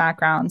have these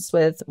backgrounds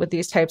with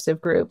these types of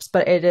groups.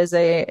 But it is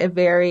a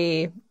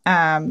very,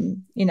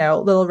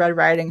 Little Red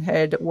Riding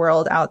Hood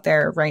world out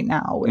there right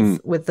now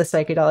with the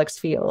psychedelics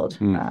field.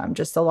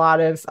 Just a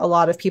lot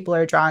of people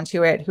are drawn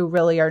to it who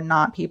really are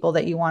not people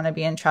that you want to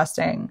be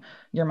entrusting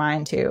your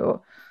mind to.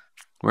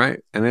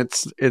 Right. And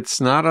it's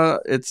not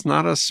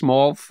a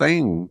small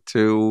thing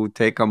to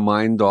take a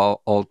mind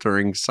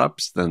altering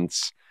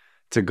substance.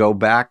 To go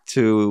back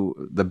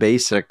to the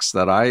basics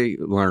that I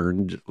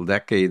learned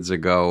decades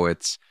ago,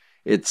 it's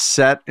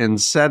set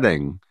and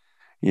setting.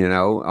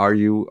 Are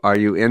you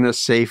in a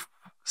safe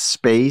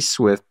space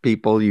with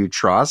people you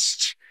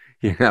trust?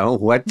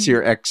 What's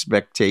your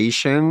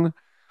expectation?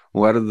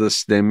 What are the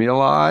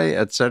stimuli,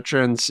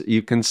 etc.? And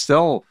you can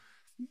still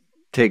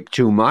take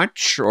too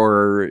much,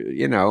 or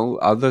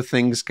other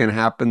things can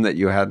happen that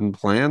you hadn't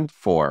planned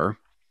for.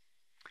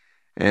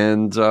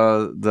 And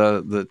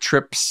the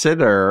trip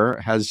sitter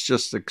has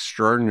just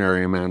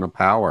extraordinary amount of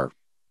power.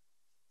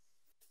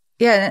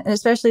 Yeah, and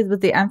especially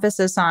with the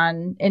emphasis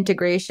on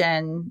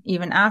integration,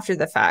 even after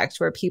the fact,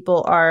 where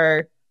people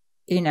are,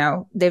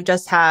 they've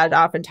just had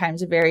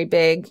oftentimes a very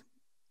big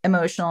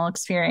emotional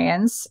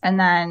experience, and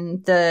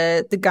then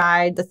the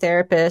guide, the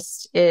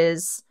therapist,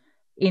 is,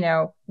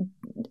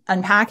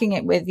 unpacking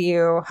it with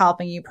you,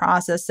 helping you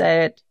process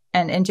it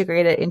and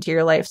integrate it into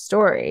your life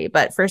story.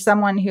 But for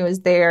someone who is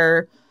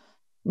there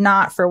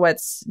not for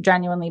what's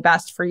genuinely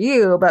best for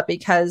you, but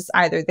because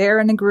either they're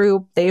in a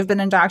group, they've been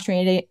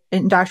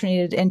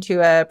indoctrinated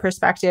into a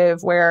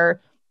perspective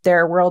where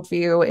their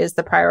worldview is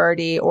the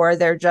priority, or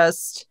they're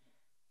just,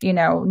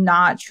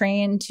 not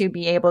trained to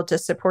be able to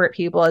support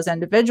people as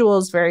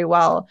individuals very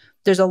well.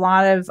 There's a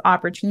lot of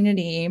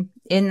opportunity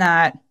in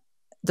that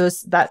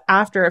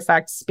after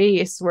effect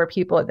space where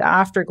people, the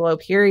afterglow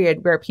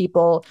period, where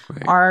people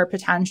are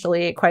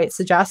potentially quite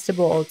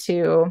suggestible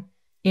to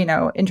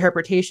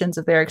interpretations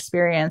of their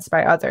experience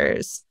by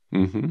others.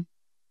 Mm-hmm.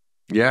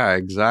 Yeah,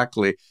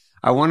 exactly.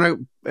 I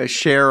want to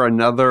share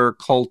another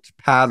cult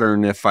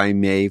pattern, if I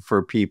may,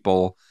 for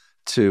people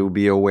to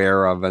be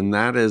aware of. And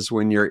that is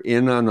when you're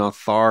in an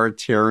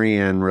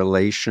authoritarian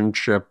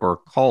relationship or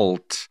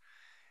cult,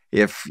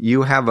 if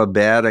you have a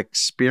bad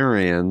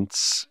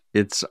experience,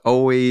 it's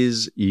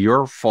always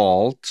your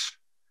fault.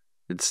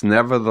 It's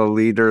never the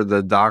leader,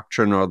 the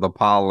doctrine, or the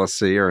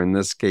policy, or in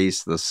this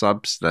case, the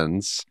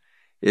substance.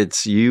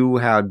 It's you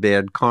had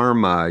bad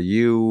karma.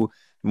 You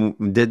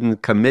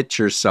didn't commit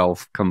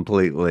yourself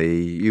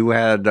completely. You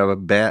had a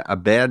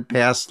bad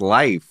past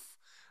life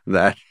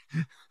that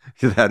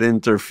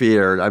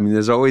interfered. I mean,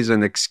 there's always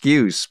an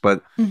excuse,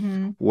 but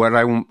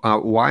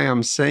why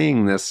I'm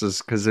saying this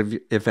is because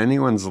if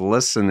anyone's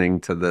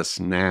listening to this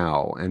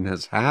now and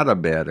has had a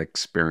bad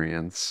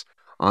experience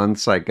on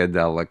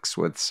psychedelics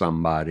with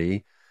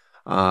somebody,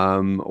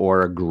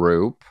 or a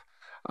group.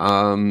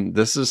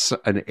 This is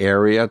an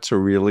area to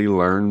really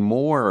learn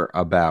more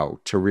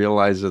about, to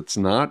realize it's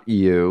not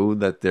you,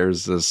 that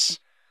there's this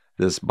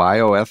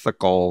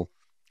bioethical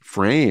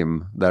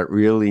frame that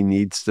really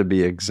needs to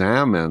be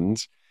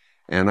examined.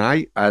 And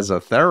I, as a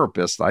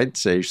therapist, I'd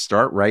say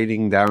start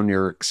writing down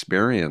your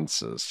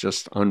experiences,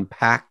 just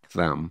unpack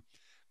them,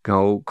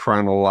 go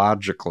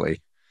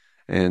chronologically.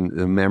 And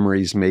the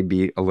memories may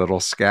be a little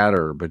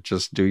scattered, but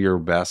just do your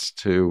best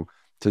to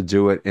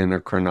do it in a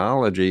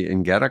chronology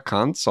and get a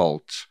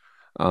consult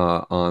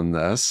on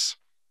this.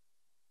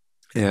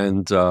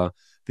 And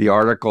the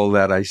article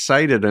that I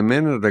cited a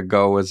minute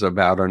ago is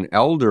about an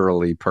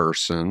elderly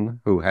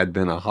person who had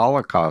been a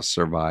Holocaust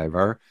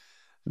survivor.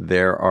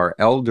 There are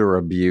elder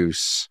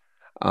abuse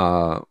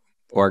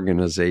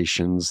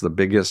organizations. The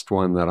biggest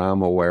one that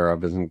I'm aware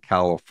of is in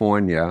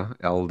California,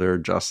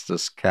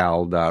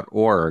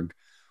 elderjusticecal.org,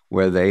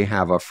 where they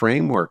have a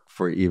framework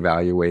for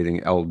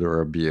evaluating elder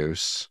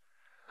abuse.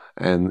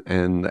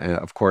 And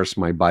of course,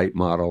 my BITE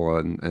model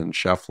and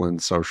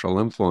Shefflin's social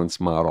influence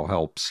model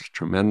helps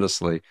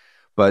tremendously.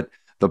 But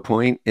the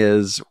point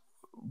is,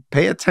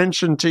 pay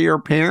attention to your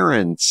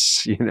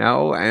parents,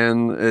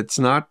 and it's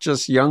not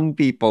just young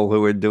people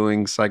who are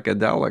doing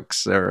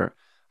psychedelics. There are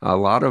a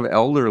lot of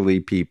elderly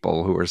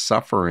people who are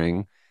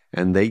suffering,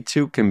 and they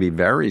too can be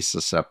very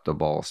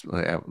susceptible.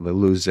 They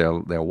lose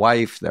their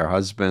wife, their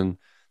husband.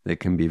 They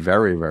can be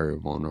very, very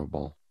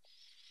vulnerable.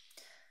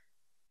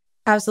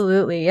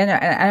 Absolutely.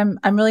 And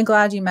I'm really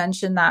glad you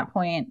mentioned that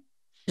point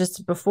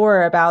just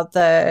before about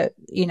the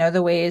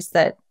ways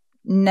that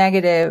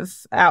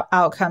negative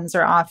outcomes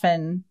are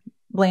often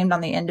blamed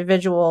on the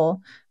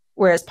individual,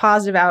 whereas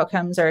positive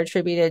outcomes are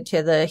attributed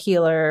to the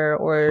healer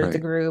or the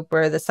group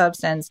or the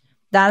substance.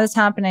 That is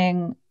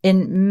happening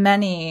in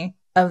many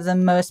of the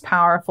most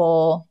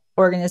powerful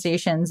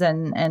organizations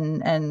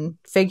and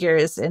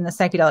figures in the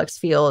psychedelics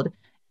field,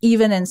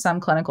 even in some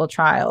clinical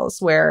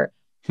trials where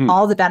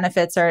all the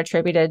benefits are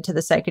attributed to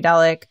the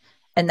psychedelic.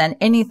 And then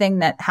anything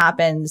that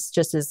happens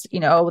just as,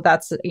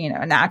 that's,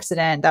 an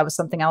accident, that was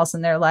something else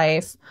in their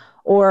life.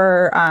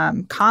 Or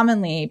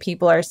commonly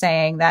people are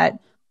saying that,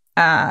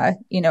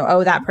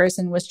 that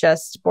person was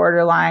just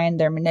borderline,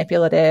 they're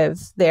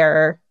manipulative,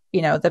 they're,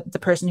 the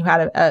person who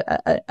had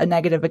a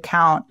negative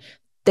account,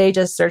 they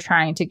just are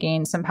trying to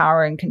gain some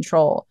power and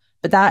control.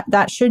 But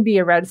that should be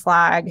a red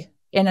flag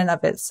in and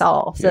of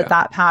itself,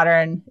 that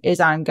pattern is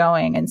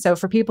ongoing. And so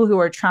for people who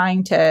are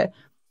trying to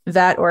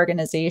vet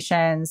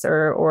organizations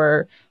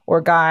or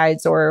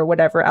guides or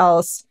whatever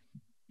else,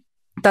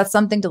 that's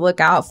something to look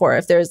out for.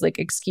 If there's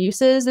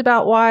excuses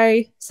about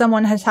why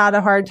someone has had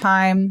a hard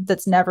time,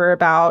 that's never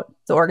about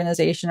the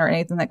organization or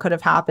anything that could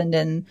have happened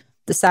in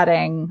the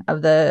setting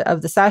of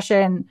the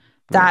session,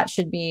 that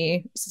should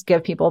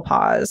give people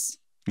pause.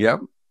 Yep.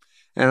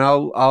 And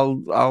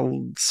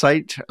I'll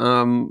cite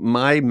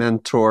my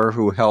mentor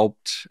who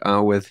helped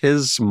with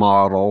his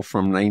model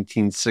from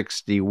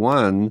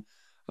 1961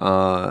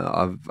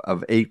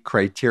 of 8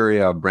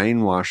 criteria of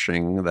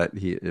brainwashing that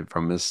he,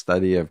 from his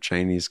study of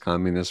Chinese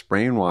communist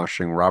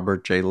brainwashing,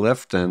 Robert J.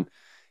 Lifton.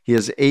 He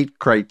has 8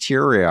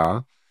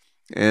 criteria,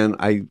 and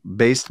I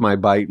based my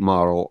BITE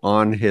model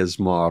on his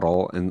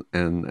model and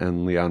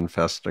Leon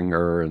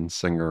Festinger and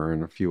Singer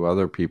and a few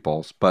other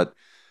people's, but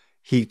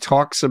he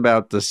talks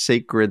about the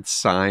sacred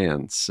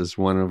science as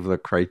one of the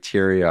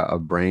criteria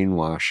of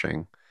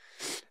brainwashing.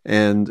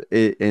 And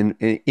in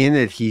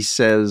it, he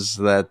says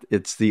that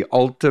it's the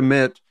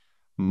ultimate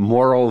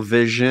moral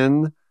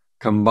vision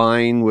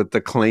combined with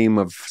the claim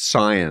of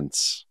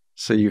science.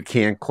 So you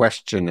can't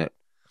question it.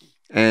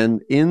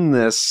 And in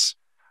this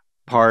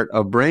part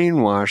of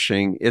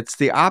brainwashing, it's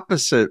the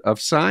opposite of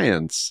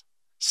science.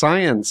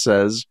 Science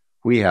says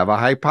we have a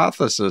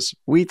hypothesis.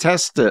 We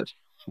test it.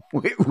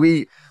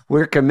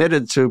 We're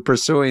committed to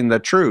pursuing the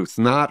truth,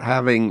 not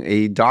having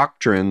a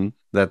doctrine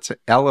that's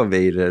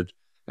elevated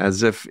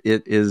as if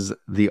it is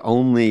the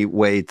only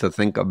way to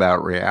think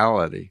about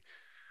reality.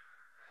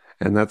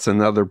 And that's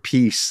another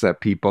piece that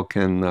people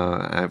can,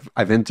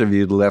 I've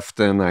interviewed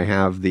Lifton. I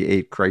have the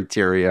 8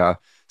 criteria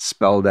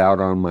spelled out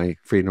on my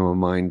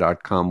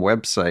freedomofmind.com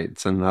website.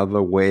 It's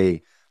another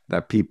way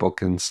that people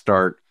can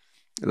start,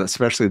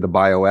 especially the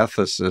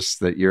bioethicists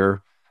that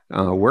you're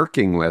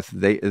working with.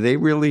 They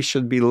really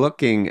should be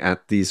looking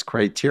at these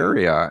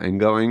criteria and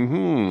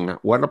going,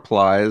 what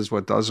applies,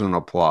 what doesn't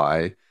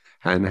apply,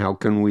 and how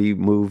can we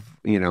move,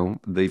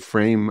 the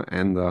frame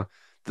and the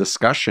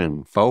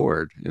discussion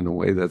forward in a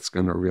way that's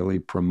going to really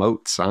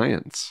promote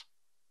science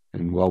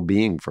and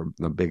well-being for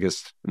the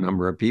biggest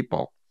number of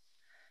people.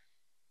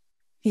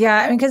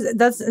 Yeah, because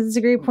that's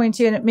a great point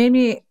too, and it made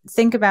me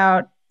think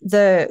about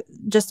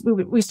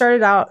we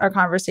started out our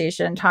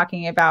conversation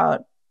talking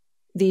about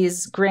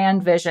these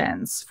grand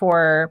visions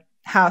for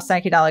how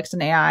psychedelics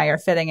and AI are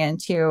fitting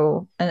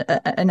into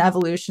an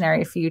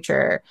evolutionary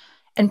future.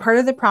 And part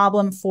of the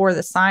problem for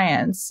the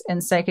science in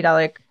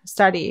psychedelic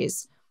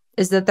studies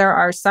is that there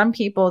are some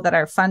people that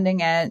are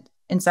funding it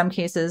in some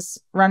cases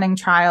running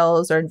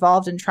trials or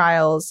involved in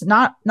trials.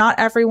 Not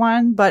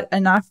everyone, but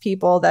enough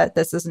people that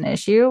this is an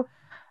issue,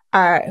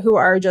 who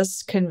are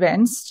just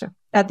convinced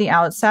at the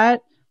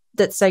outset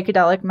that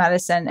psychedelic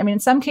medicine, I mean, in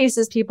some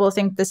cases, people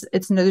think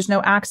there's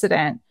no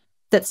accident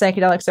that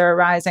psychedelics are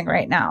arising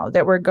right now,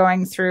 that we're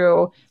going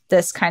through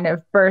this kind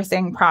of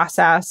birthing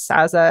process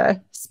as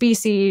a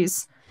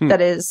species that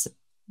is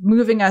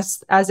moving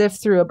us as if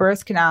through a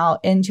birth canal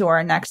into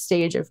our next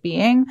stage of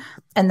being,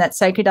 and that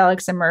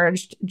psychedelics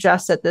emerged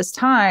just at this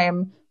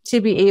time to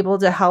be able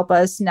to help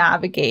us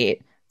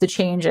navigate the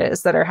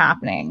changes that are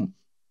happening.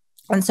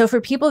 And so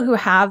for people who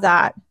have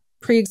that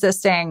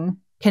pre-existing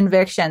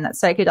conviction that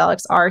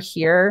psychedelics are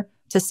here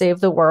to save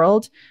the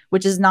world,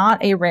 which is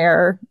not a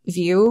rare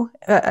view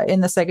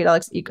in the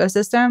psychedelics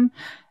ecosystem,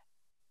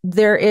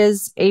 there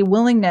is a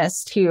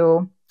willingness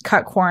to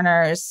cut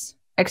corners,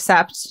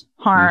 accept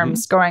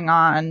harms going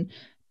on,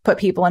 put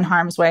people in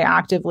harm's way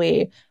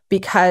actively,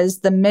 because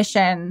the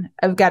mission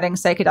of getting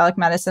psychedelic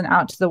medicine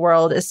out to the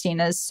world is seen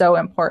as so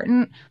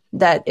important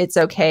that it's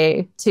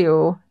okay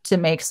to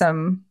make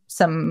some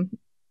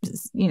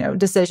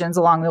decisions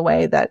along the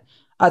way that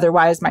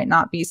otherwise might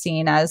not be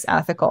seen as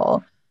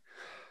ethical.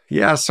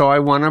 Yeah, so I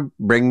want to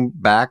bring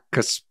back,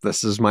 because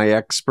this is my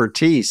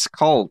expertise,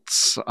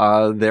 cults.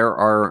 There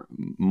are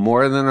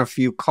more than a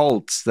few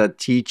cults that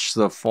teach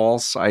the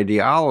false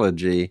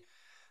ideology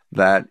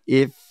that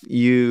if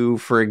you,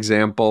 for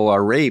example,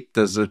 are raped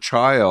as a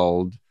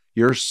child,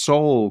 your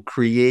soul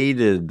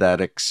created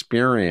that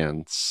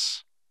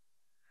experience.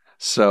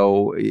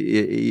 So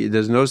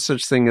there's no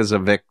such thing as a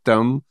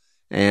victim,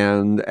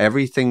 and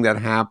everything that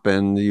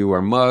happened, you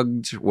were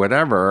mugged,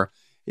 whatever,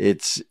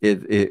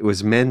 it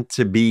was meant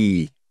to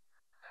be.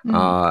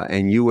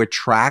 And you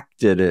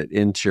attracted it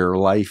into your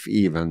life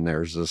even.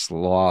 There's this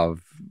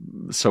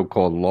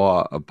so-called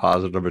law of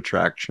positive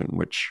attraction,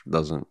 which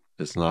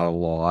it's not a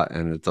law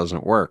and it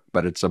doesn't work,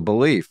 but it's a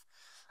belief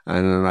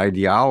and an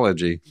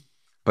ideology.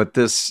 But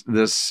this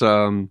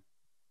point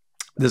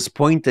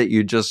that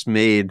you just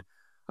made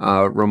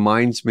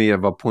reminds me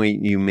of a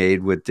point you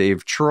made with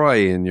Dave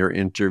Troy in your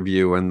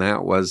interview, and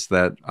that was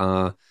that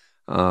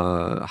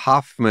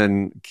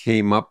Hoffman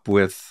came up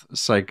with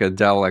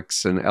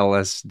psychedelics and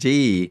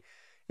LSD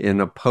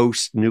in a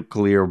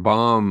post-nuclear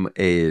bomb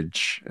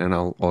age. And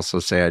I'll also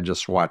say I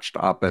just watched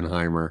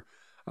Oppenheimer,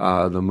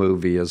 the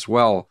movie as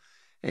well.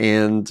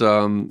 And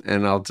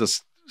I'll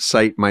just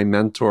cite my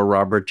mentor,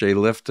 Robert J.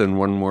 Lifton,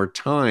 one more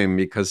time,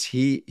 because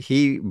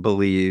he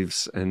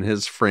believes, and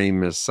his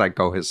frame is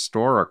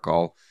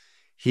psychohistorical,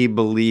 he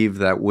believed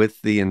that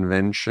with the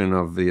invention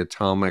of the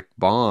atomic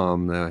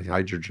bomb, the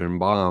hydrogen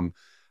bomb,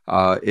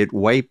 it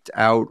wiped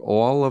out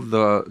all of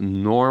the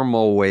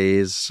normal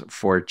ways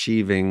for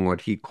achieving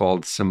what he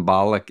called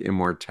symbolic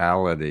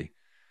immortality.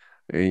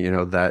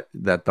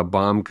 That the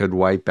bomb could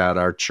wipe out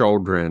our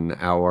children,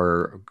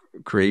 our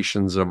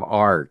creations of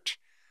art.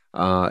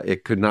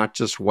 It could not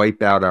just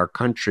wipe out our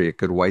country, it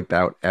could wipe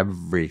out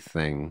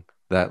everything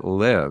that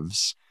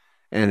lives.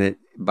 And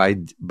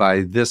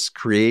by this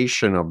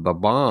creation of the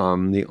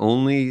bomb, the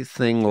only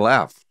thing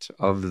left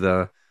of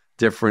the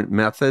different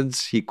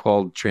methods he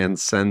called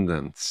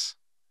transcendence.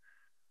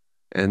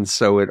 And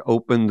so it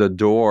opened the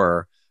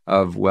door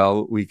of,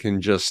 well, we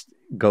can just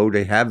go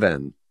to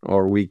heaven,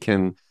 or we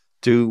can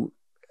do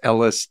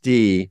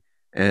LSD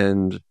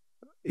and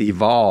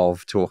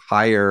evolve to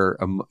higher,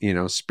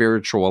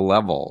 spiritual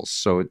levels.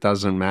 So it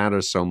doesn't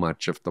matter so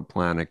much if the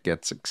planet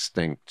gets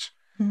extinct.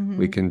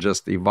 We can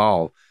just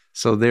evolve.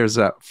 So there's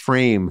a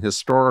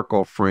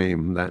historical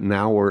frame, that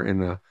now we're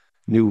in a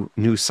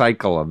new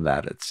cycle of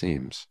that, it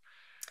seems.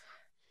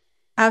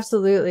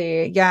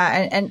 Absolutely.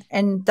 Yeah.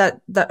 And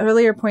that the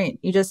earlier point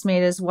you just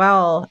made as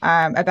well,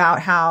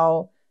 about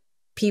how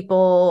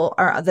people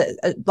are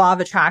the law of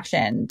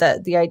attraction,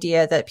 the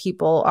idea that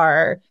people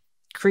are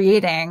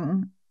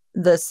creating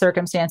the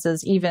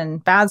circumstances, even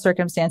bad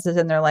circumstances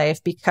in their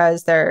life,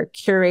 because they're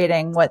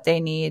curating what they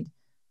need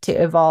to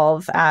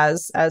evolve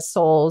as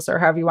souls, or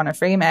however you want to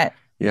frame it.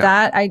 Yeah.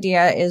 That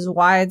idea is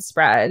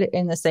widespread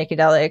in the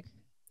psychedelic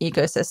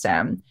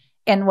ecosystem.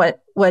 And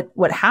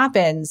what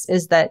happens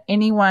is that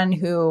anyone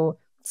who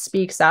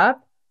speaks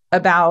up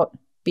about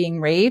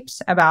being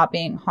raped, about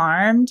being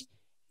harmed,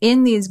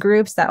 in these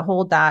groups that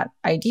hold that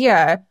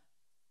idea,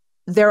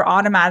 they're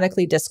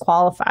automatically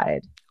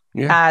disqualified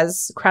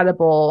as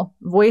credible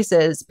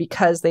voices,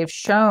 because they've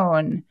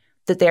shown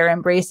that they're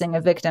embracing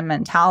a victim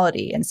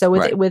mentality. And so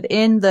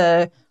within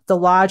the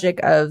logic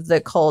of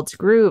the cult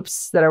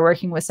groups that are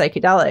working with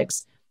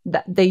psychedelics,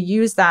 that they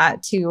use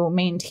that to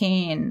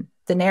maintain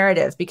the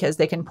narrative, because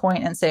they can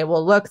point and say,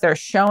 well, look, they're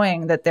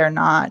showing that they're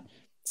not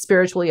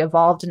spiritually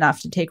evolved enough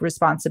to take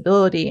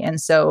responsibility.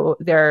 And so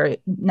they're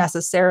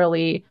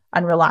necessarily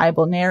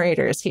unreliable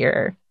narrators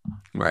here.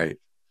 Right.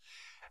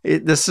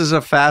 This is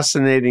a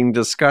fascinating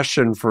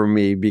discussion for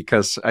me,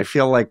 because I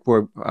feel like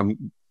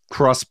I'm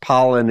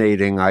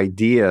cross-pollinating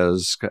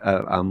ideas.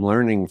 I'm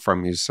learning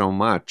from you so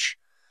much.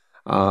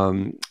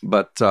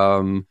 But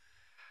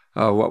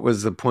what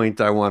was the point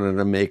I wanted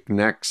to make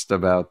next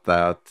about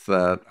that?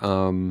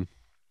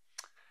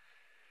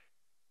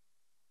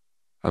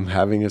 I'm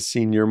having a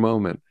senior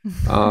moment.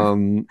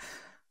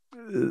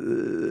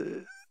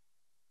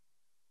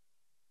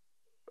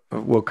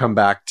 We'll come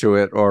back to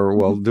it, or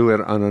we'll do it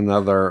on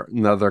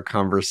another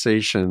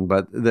conversation.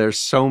 But there's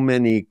so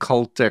many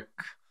cultic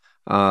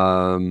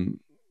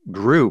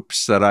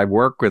groups that I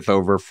work with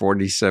over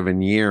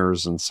 47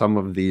 years, and some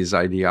of these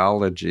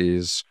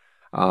ideologies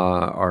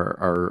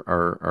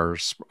are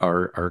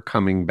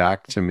coming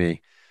back to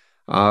me.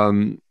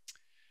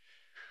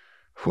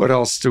 What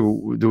else do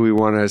we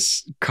want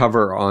to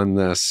cover on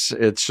this?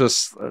 It's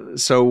just,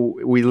 so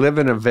we live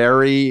in a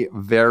very,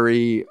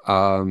 very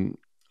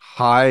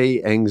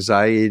high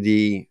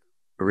anxiety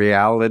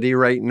reality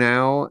right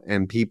now,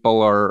 and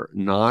people are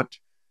not,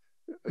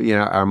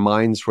 our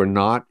minds were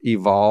not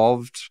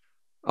evolved.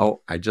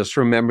 Oh, I just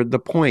remembered the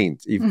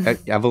point.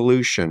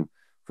 Evolution.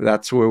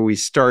 That's where we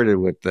started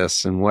with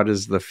this, and what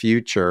is the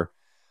future?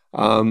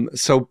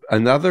 So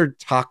another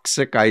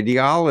toxic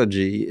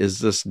ideology is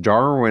this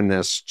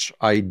Darwinist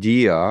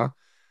idea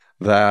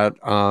that,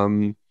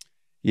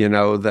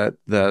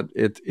 that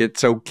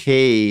it's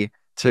okay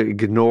to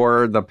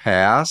ignore the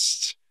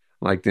past,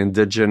 like the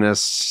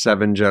indigenous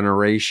 7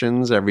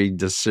 generations. Every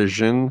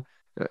decision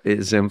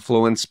is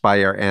influenced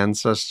by our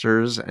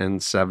ancestors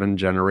and 7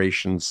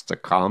 generations to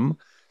come.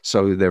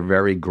 So they're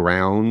very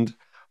ground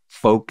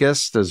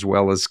focused as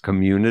well as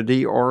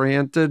community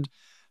oriented.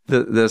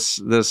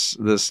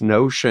 This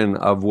notion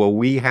of, well,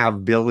 we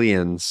have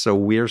billions, so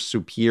we're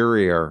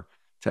superior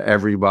to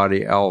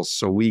everybody else,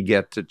 so we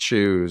get to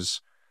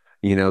choose,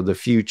 the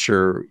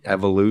future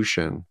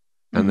evolution,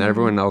 and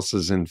everyone else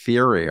is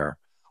inferior.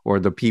 Or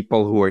the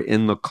people who are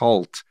in the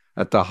cult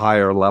at the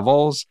higher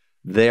levels,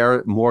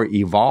 they're more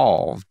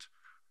evolved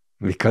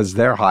because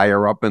they're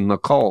higher up in the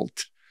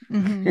cult.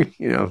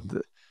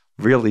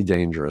 Really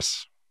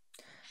dangerous.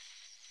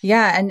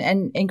 Yeah,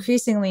 and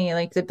increasingly,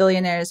 like the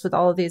billionaires with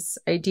all of these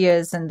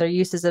ideas and their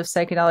uses of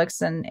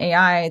psychedelics and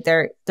AI,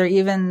 they're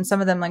even, some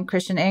of them, like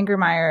Christian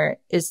Angermeyer,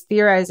 is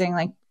theorizing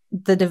like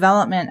the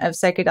development of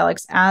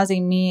psychedelics as a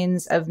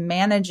means of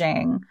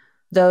managing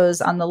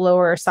those on the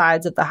lower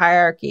sides of the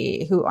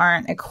hierarchy who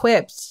aren't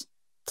equipped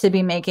to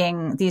be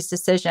making these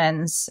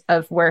decisions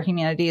of where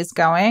humanity is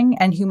going,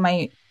 and who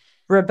might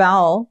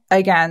rebel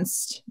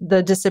against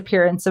the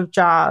disappearance of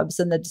jobs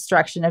and the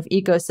destruction of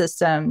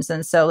ecosystems.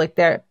 And so like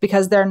they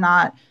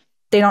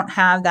don't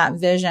have that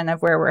vision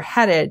of where we're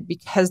headed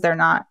because they're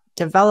not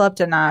developed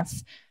enough.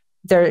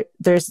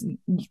 There's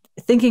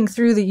thinking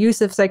through the use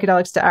of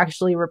psychedelics to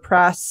actually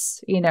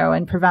repress,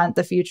 and prevent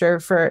the future,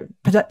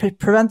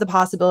 prevent the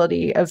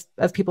possibility of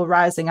people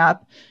rising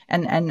up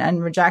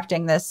and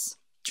rejecting this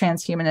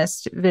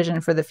transhumanist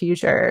vision for the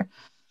future.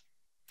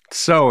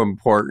 So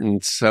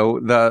important. So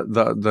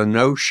the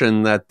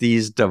notion that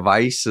these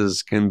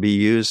devices can be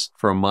used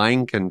for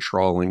mind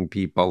controlling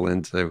people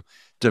into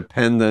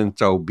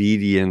dependent,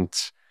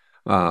 obedient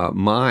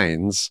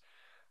minds.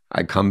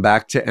 I come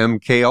back to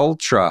MK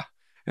Ultra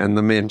and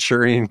the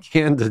Manchurian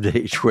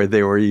Candidate, where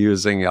they were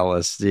using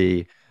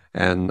LSD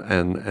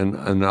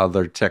and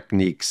other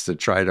techniques to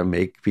try to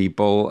make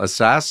people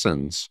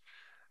assassins.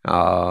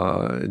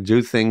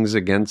 Do things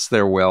against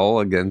their will,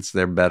 against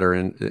their better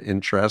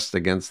interest,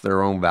 against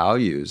their own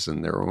values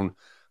and their own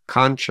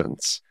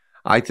conscience.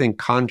 I think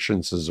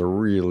conscience is a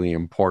really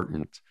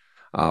important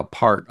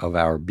part of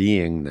our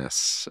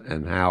beingness,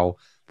 and how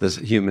this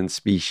human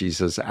species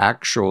has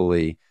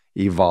actually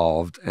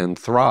evolved and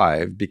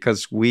thrived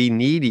because we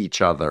need each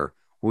other.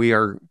 We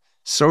are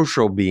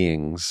social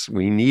beings.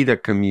 We need a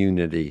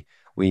community.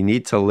 We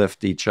need to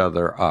lift each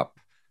other up.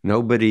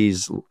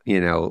 Nobody's,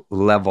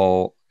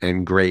 level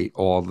and great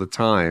all the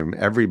time.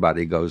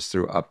 Everybody goes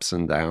through ups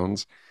and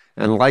downs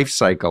and life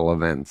cycle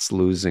events,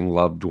 losing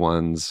loved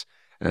ones,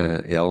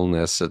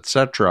 illness,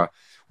 etc.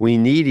 We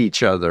need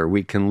each other.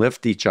 We can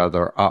lift each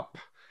other up.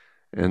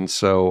 And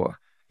so,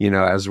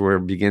 as we're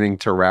beginning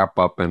to wrap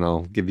up, and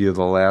I'll give you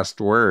the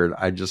last word,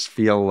 I just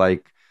feel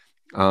like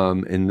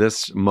in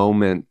this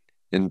moment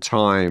in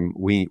time,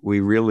 we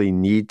really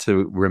need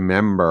to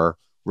remember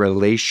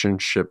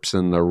relationships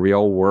in the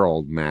real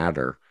world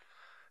matter.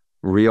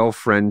 Real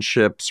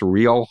friendships,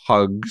 real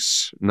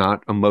hugs,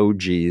 not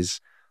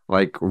emojis,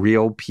 like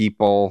real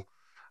people,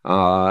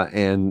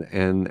 and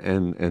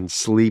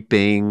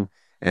sleeping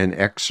and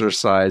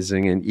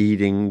exercising and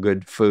eating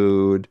good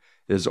food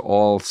is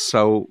all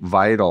so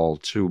vital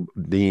to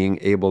being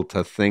able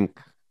to think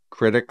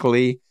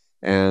critically,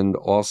 and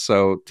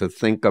also to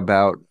think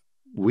about,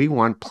 we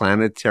want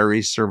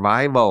planetary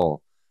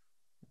survival.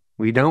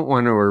 We don't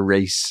want to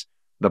erase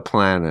the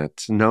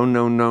planet. No,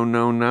 no, no,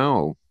 no,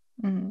 no.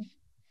 Mm-hmm.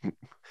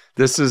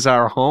 This is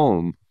our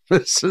home.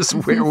 This is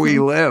where we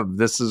live.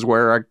 This is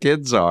where our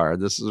kids are.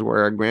 This is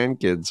where our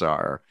grandkids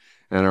are,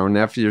 and our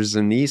nephews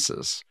and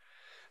nieces.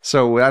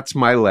 So that's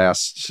my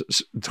last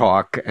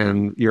talk,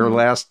 and your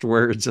last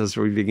words as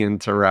we begin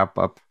to wrap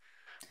up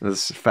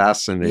this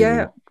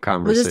fascinating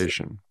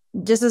conversation.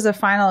 Well, just as a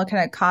final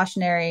kind of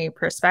cautionary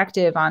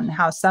perspective on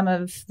how some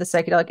of the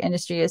psychedelic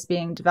industry is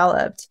being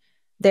developed,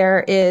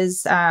 there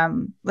is,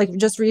 like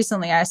just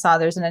recently I saw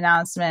there's an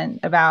announcement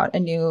about a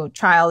new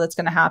trial that's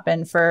going to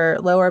happen for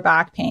lower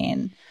back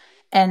pain.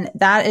 And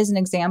that is an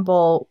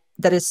example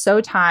that is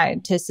so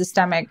tied to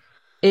systemic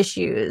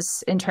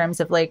issues in terms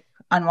of like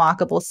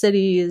unwalkable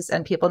cities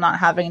and people not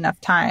having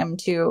enough time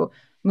to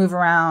move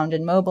around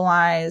and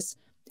mobilize.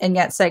 And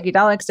yet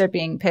psychedelics are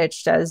being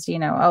pitched as, you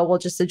know, oh, we'll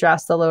just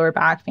address the lower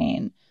back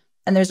pain.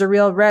 And there's a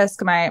real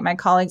risk. My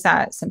colleagues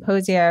at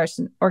Symposia,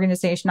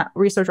 organization,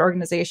 research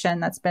organization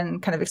that's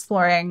been kind of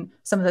exploring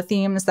some of the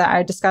themes that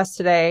I discussed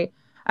today,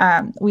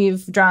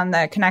 we've drawn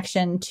the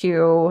connection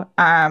to,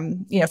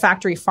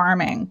 factory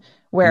farming,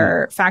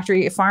 where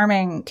factory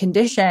farming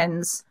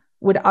conditions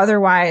would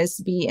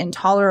otherwise be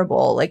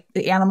intolerable. Like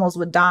the animals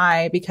would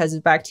die because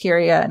of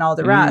bacteria and all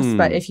the rest.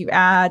 But if you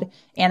add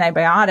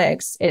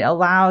antibiotics, it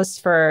allows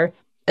for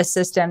a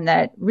system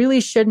that really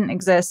shouldn't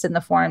exist in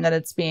the form that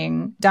it's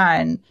being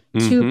done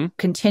to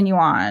continue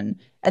on.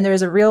 And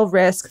there's a real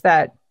risk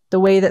that the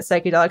way that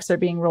psychedelics are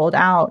being rolled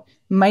out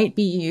might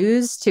be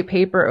used to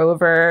paper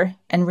over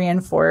and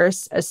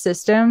reinforce a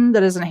system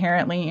that is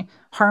inherently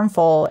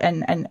harmful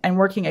and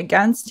working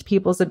against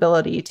people's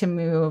ability to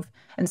move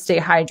and stay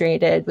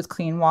hydrated with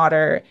clean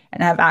water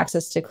and have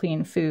access to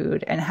clean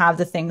food and have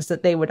the things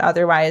that they would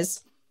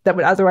otherwise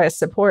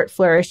support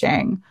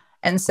flourishing.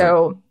 And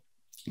so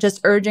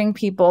just urging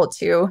people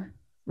to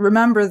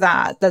remember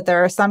that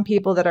there are some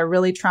people that are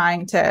really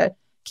trying to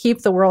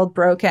keep the world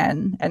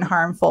broken and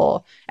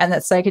harmful, and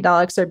that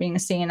psychedelics are being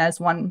seen as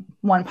one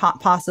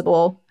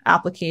possible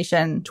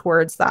application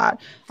towards that.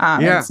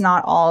 And it's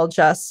not all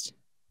just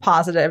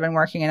positive and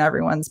working in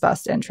everyone's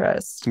best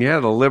interest.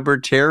 Yeah, the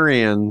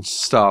libertarian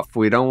stuff.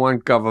 We don't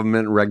want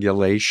government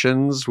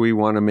regulations. We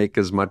want to make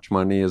as much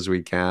money as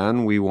we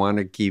can. We want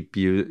to keep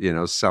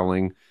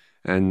selling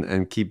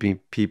and keeping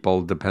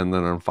people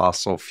dependent on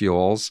fossil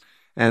fuels.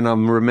 And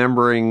I'm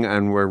remembering,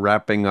 and we're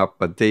wrapping up,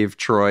 but Dave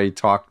Troy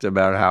talked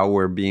about how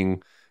we're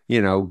being,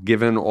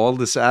 given all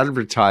this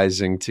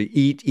advertising to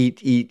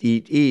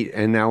eat,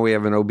 and now we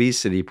have an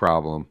obesity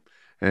problem.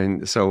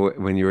 And so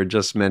when you were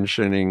just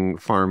mentioning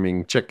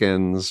farming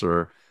chickens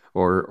or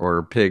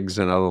pigs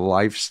and other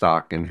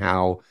livestock, and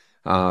how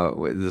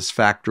this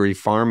factory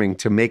farming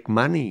to make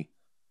money,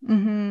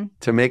 even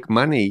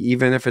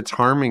if it's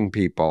harming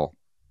people.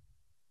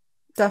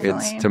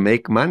 Definitely. It's to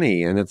make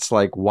money. And it's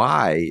like,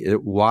 why?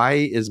 Why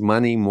is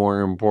money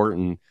more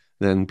important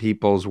than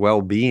people's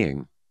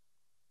well-being?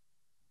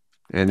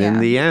 And in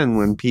the end,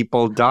 when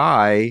people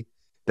die,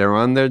 they're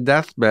on their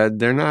deathbed.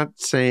 They're not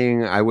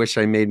saying, I wish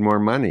I made more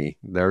money.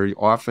 They're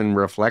often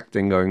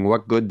reflecting, going,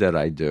 what good did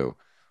I do?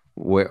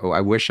 I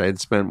wish I had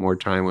spent more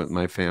time with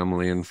my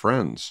family and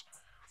friends.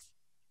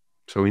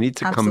 So we need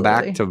to come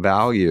back to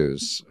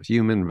values,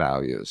 human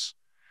values.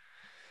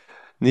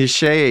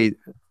 Neşe,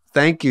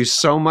 thank you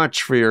so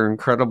much for your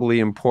incredibly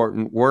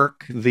important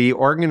work. The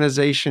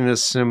organization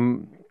is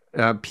Symposia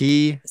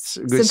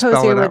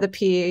with a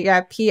P.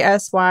 Yeah,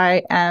 Psymposia.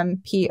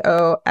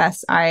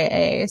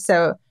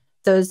 So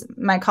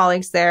my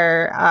colleagues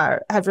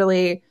there have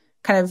really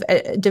kind of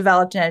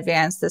developed and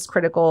advanced this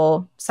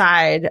critical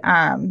side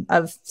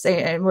of,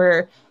 say,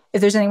 where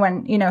if there's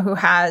anyone, who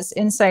has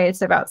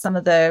insights about some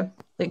of the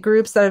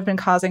groups that have been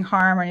causing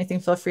harm or anything,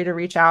 feel free to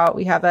reach out.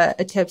 We have a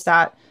tips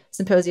at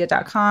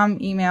symposia.com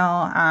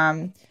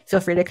email. Feel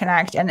free to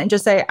connect. And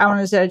just say, I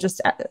wanted to just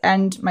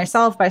end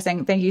myself by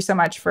saying thank you so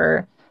much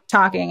for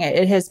talking.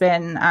 It has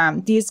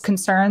been, these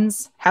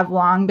concerns have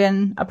long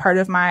been a part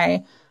of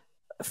my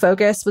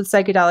focus with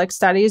psychedelic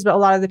studies, but a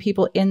lot of the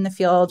people in the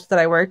field that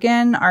I work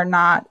in are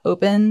not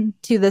open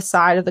to this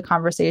side of the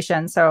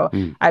conversation. So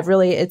I've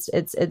really,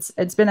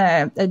 it's been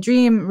a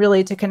dream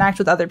really to connect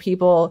with other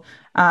people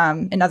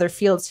in other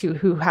fields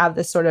who have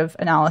this sort of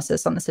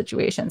analysis on the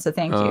situation. So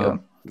thank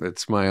you.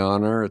 It's my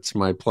honor. It's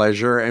my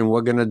pleasure. And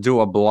we're going to do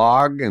a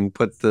blog and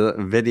put the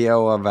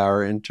video of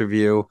our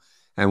interview,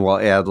 and we'll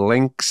add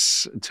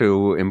links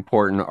to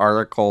important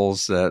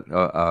articles that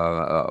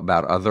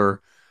about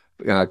other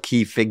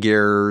key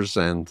figures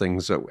and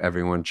things that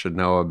everyone should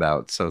know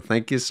about. So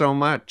thank you so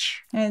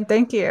much. And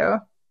thank you.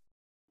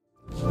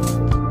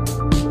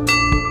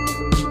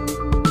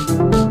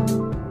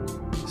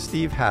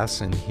 Steve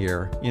Hassan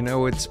here.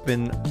 It's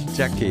been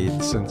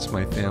decades since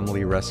my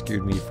family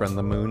rescued me from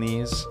the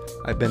Moonies.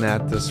 I've been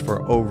at this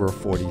for over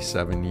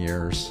 47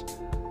 years.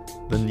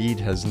 The need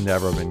has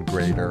never been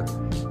greater.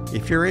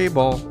 If you're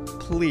able,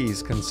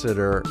 please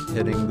consider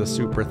hitting the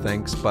super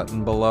thanks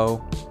button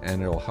below,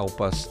 and it'll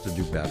help us to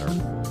do better.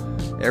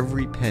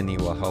 Every penny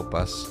will help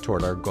us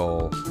toward our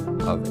goal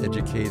of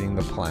educating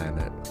the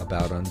planet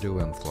about undue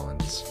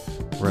influence.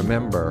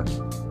 Remember,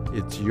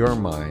 it's your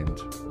mind.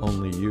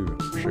 Only you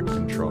should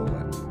control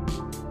it.